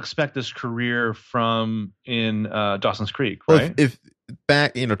that I did not expect this career from in Dawson's Creek. Right? Well, if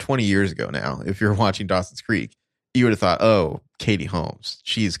back 20 years ago now, if you're watching Dawson's Creek, you would have thought, oh, Katie Holmes,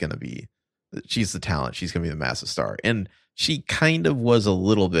 she's the talent. She's going to be the massive star. And she kind of was a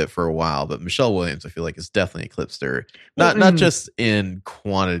little bit for a while, but Michelle Williams, I feel like, has definitely eclipsed her. Not just in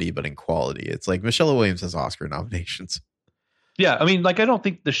quantity, but in quality. It's like Michelle Williams has Oscar nominations. Yeah, I mean, like, I don't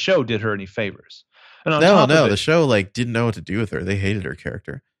think the show did her any favors. And no, the show like didn't know what to do with her. They hated her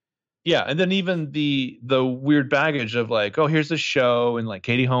character. Yeah, and then even the weird baggage of like, oh, here's the show, and like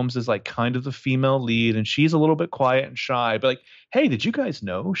Katie Holmes is like kind of the female lead, and she's a little bit quiet and shy. But like, hey, did you guys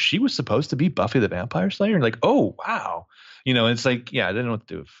know she was supposed to be Buffy the Vampire Slayer? And like, oh wow, it's like, yeah, I didn't know what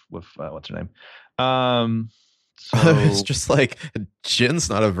to do with what's her name. So it's just like Jin's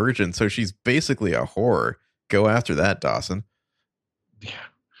not a virgin, so she's basically a whore. Go after that, Dawson. Yeah.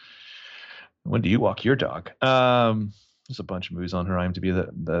 When do you walk your dog? There's a bunch of movies on her IMDb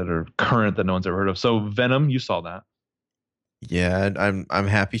that are current that no one's ever heard of. So Venom, you saw that. Yeah, I'm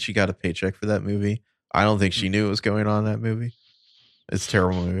happy she got a paycheck for that movie. I don't think she knew what was going on in that movie. It's a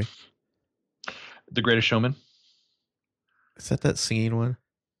terrible movie. The Greatest Showman. Is that singing one?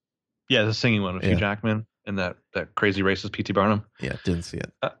 Yeah, the singing one with Hugh Yeah. Jackman and that crazy racist P.T. Barnum. Yeah, didn't see it.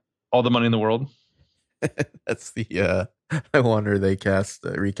 All the money in the world. That's the I wonder they recast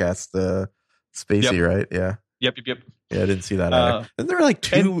Yep. Spacey, right? Yeah. Yep. Yeah, I didn't see that either. And there were like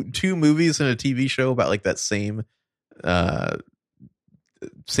two movies and a TV show about like that uh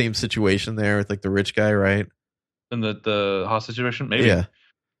same situation there with like the rich guy, right? And the hostage situation, maybe. Yeah.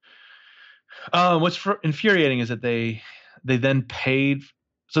 What's infuriating is that they then paid,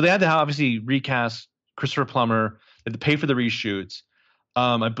 so they had to obviously recast Christopher Plummer. They had to pay for the reshoots.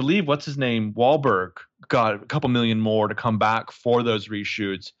 I believe what's his name, Wahlberg, got a couple million more to come back for those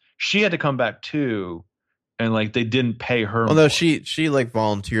reshoots. She had to come back too, and like they didn't pay her. Well, no, she like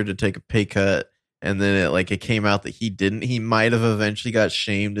volunteered to take a pay cut, and then it came out that he didn't. He might have eventually got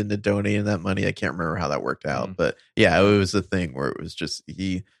shamed into donating that money. I can't remember how that worked out, but yeah, it was a thing where it was just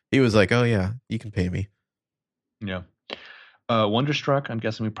he was like, "Oh yeah, you can pay me." Yeah. Wonderstruck. I'm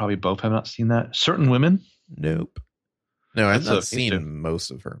guessing we probably both have not seen that. Certain Women. Nope. No, I've not seen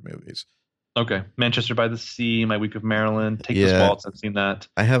most of her movies. Okay. Manchester by the Sea, My Week of Maryland, Take This Waltz. I've seen that.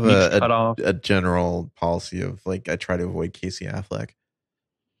 I have a general policy of like I try to avoid Casey Affleck.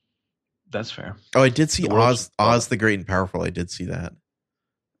 That's fair. Oh, I did see Oz the Great and Powerful. I did see that.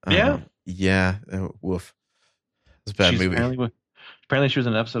 Yeah. Yeah. Woof. It's a bad movie. Apparently she was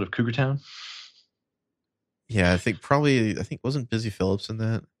in an episode of Cougar Town. Yeah, I think wasn't Busy Phillips in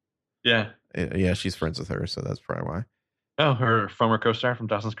that? Yeah. Yeah, she's friends with her, so that's probably why. Oh, her former co-star from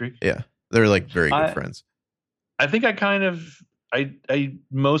Dawson's Creek? Yeah. They're like very good friends. I think I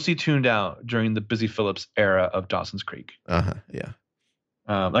mostly tuned out during the Busy Phillips era of Dawson's Creek. Yeah.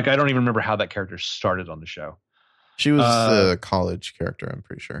 Like I don't even remember how that character started on the show. She was the college character, I'm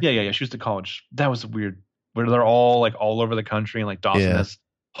pretty sure. Yeah. She was the college. That was weird. Where they're all like all over the country and like Dawson has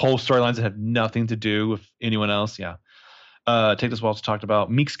whole storylines that have nothing to do with anyone else. Yeah. Take This Waltz talked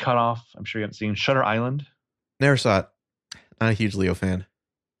about. Meek's Cutoff. I'm sure you haven't seen. Shutter Island. Never saw it. Not a huge Leo fan.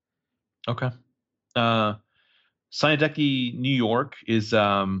 Okay. Synecdoche, New York is it's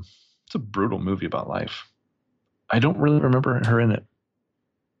a brutal movie about life. I don't really remember her in it,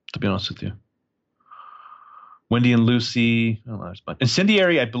 to be honest with you. Wendy and Lucy. Oh, that's fun.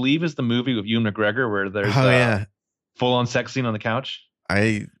 Incendiary, I believe, is the movie with Ewan McGregor where there's full-on sex scene on the couch.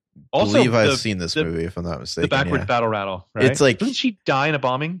 I believe I've seen this movie, if I'm not mistaken. The backward battle rattle, right? It's like, didn't she die in a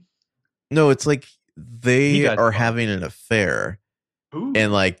bombing? No, it's like they are having an affair. Ooh.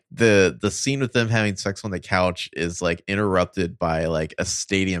 And like the scene with them having sex on the couch is like interrupted by like a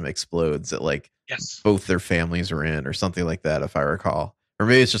stadium explodes that like both their families are in or something like that, if I recall. Or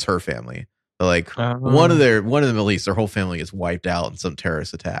maybe it's just her family. But like one of them at least, their whole family is wiped out in some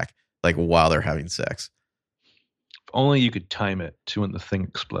terrorist attack, like while they're having sex. If only you could time it to when the thing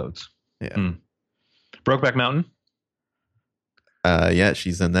explodes. Yeah. Brokeback Mountain. Yeah,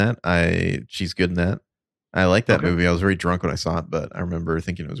 she's in that. She's good in that. I like that movie. I was very drunk when I saw it, but I remember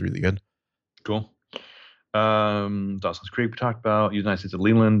thinking it was really good. Cool. Dawson's Creek we talked about. United States of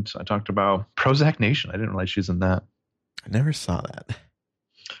Leland I talked about. Prozac Nation. I didn't realize she's in that. I never saw that.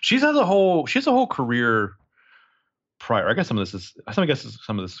 She has a whole career prior. I guess some of this is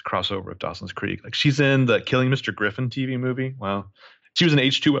crossover with Dawson's Creek. Like she's in the Killing Mr. Griffin TV movie. Wow. She was in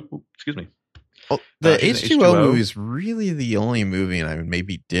H2O. Excuse me. Well, the H2O movie is really the only movie, and I mean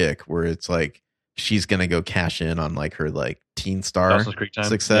maybe Dick, where it's like she's gonna go cash in on like her like teen star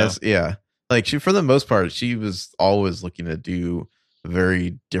success. Yeah. Like she, for the most part, she was always looking to do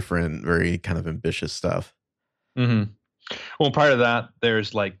very different, very kind of ambitious stuff. Mm-hmm. Well, prior to that,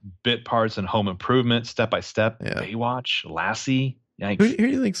 there's like bit parts in Home Improvement, Step by Step, Baywatch, Lassie. Yikes. Who do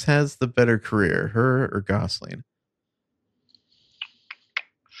you think has the better career, her or Gosling?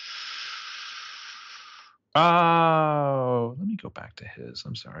 Oh, let me go back to his.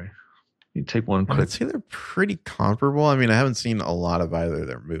 I'm sorry. You take one quick. I'd say they're pretty comparable. I mean, I haven't seen a lot of either of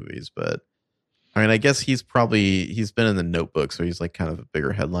their movies, but I mean, I guess he's been in The Notebook, so he's like kind of a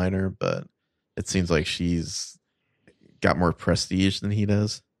bigger headliner, but it seems like she's got more prestige than he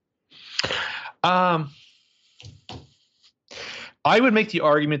does. I would make the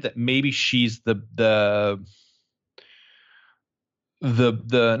argument that maybe she's the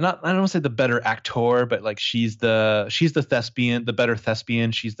not, I don't want to say the better actor, but like she's the thespian, the better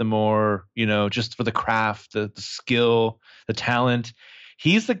thespian. She's the more, just for the craft, the skill, the talent.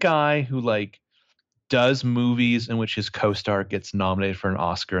 He's the guy who like does movies in which his co-star gets nominated for an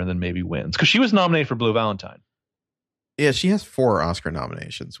Oscar and then maybe wins, because she was nominated for Blue Valentine. Yeah, she has 4 Oscar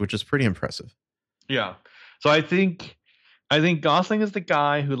nominations, which is pretty impressive. Yeah. So I think Gosling is the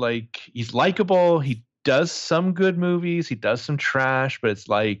guy who like, he's likable. He does some good movies. He does some trash, but it's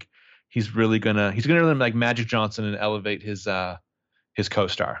like he's gonna like Magic Johnson and elevate his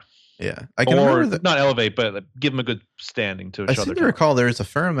co-star. Yeah, I can remember that. Not elevate, but give them a good standing to I each other. seem to recall there's a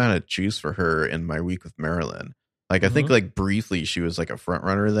fair amount of juice for her in My Week with Marilyn. Like, I think like briefly she was like a front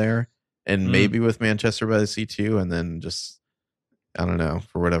runner there, and maybe with Manchester by the Sea too, and then just I don't know,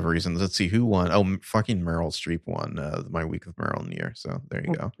 for whatever reason. Let's see who won. Oh, fucking Meryl Streep won My Week with Marilyn year. So there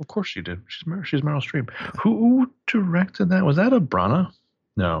you go. Of course she did. She's Meryl Streep. Who directed that? Was that a Branagh?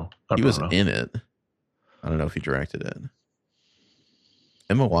 No, he was in it. I don't know if he directed it.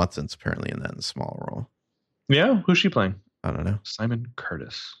 Emma Watson's apparently in that in a small role. Yeah, who's she playing? I don't know. Simon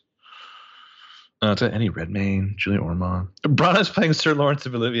Curtis. It's Eddie Redmayne, Julia Ormond. Branagh's playing Sir Lawrence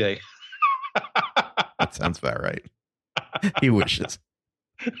of Olivier. That sounds about right. He wishes.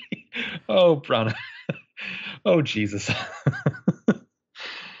 Oh, Branagh. Oh, Jesus.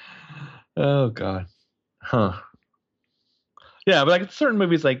 Oh, God. Huh. Yeah, but like certain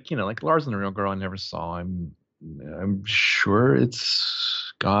movies, like like Lars and the Real Girl, I never saw. I'm sure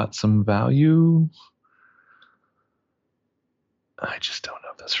it's got some value. I just don't know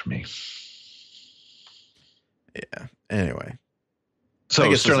if that's for me. Yeah. Anyway, so I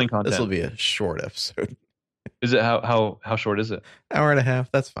guess Sterling content. This will be a short episode. Is it how short is it? Hour and a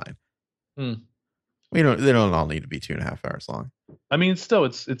half. That's fine. They don't all need to be 2.5 hours long. I mean, still,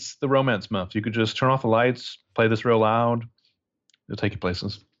 it's the romance month. You could just turn off the lights, play this real loud. It'll take you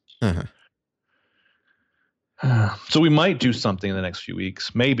places. Uh-huh. So we might do something in the next few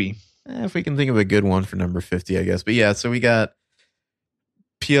weeks, maybe. If we can think of a good one for number 50, I guess. But yeah, so we got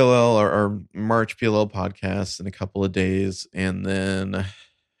PLL, our March PLL podcast in a couple of days, and then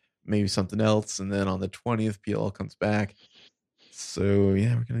maybe something else. And then on the 20th, PLL comes back. So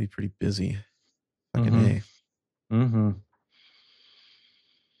yeah, we're going to be pretty busy. Fucking A.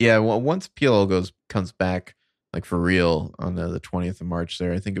 Yeah, well, once PLL comes back, like for real, on the 20th of March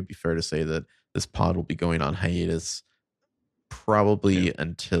there, I think it'd be fair to say that this pod will be going on hiatus probably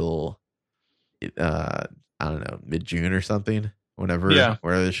until, I don't know, mid-June or something, whenever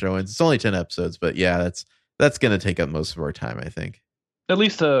the show ends. It's only 10 episodes, but yeah, that's going to take up most of our time, I think. At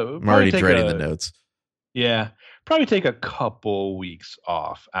least I'm already dreading the notes. Yeah, probably take a couple weeks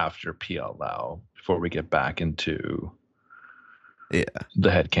off after PLL before we get back into the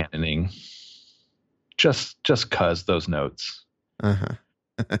headcanoning. Just cause those notes.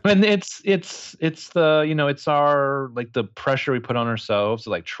 And it's the it's our like the pressure we put on ourselves to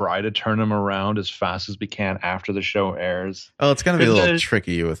like try to turn them around as fast as we can after the show airs. Oh, it's gonna be a little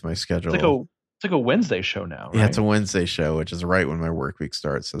tricky with my schedule. It's like a Wednesday show now, right? Yeah, it's a Wednesday show, which is right when my work week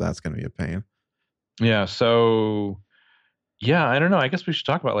starts, so that's gonna be a pain. Yeah, so yeah, I don't know. I guess we should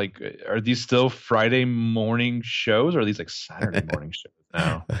talk about like, are these still Friday morning shows or are these like Saturday morning shows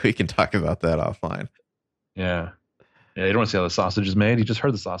now? We can talk about that offline. Yeah. Yeah, you don't want to see how the sausage is made. You just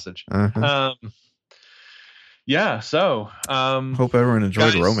heard the sausage. Yeah, so hope everyone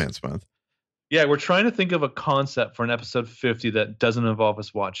enjoyed Romance Month. Yeah, we're trying to think of a concept for an episode 50 that doesn't involve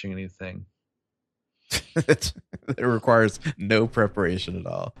us watching anything. It requires no preparation at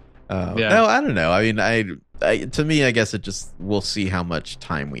all. No, I don't know. I mean, to me, I guess we'll see how much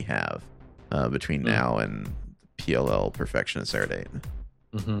time we have between now and PLL Perfectionist air date.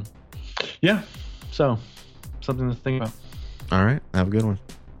 Yeah, so something to think about. All right, have a good one.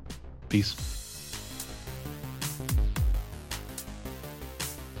 Peace.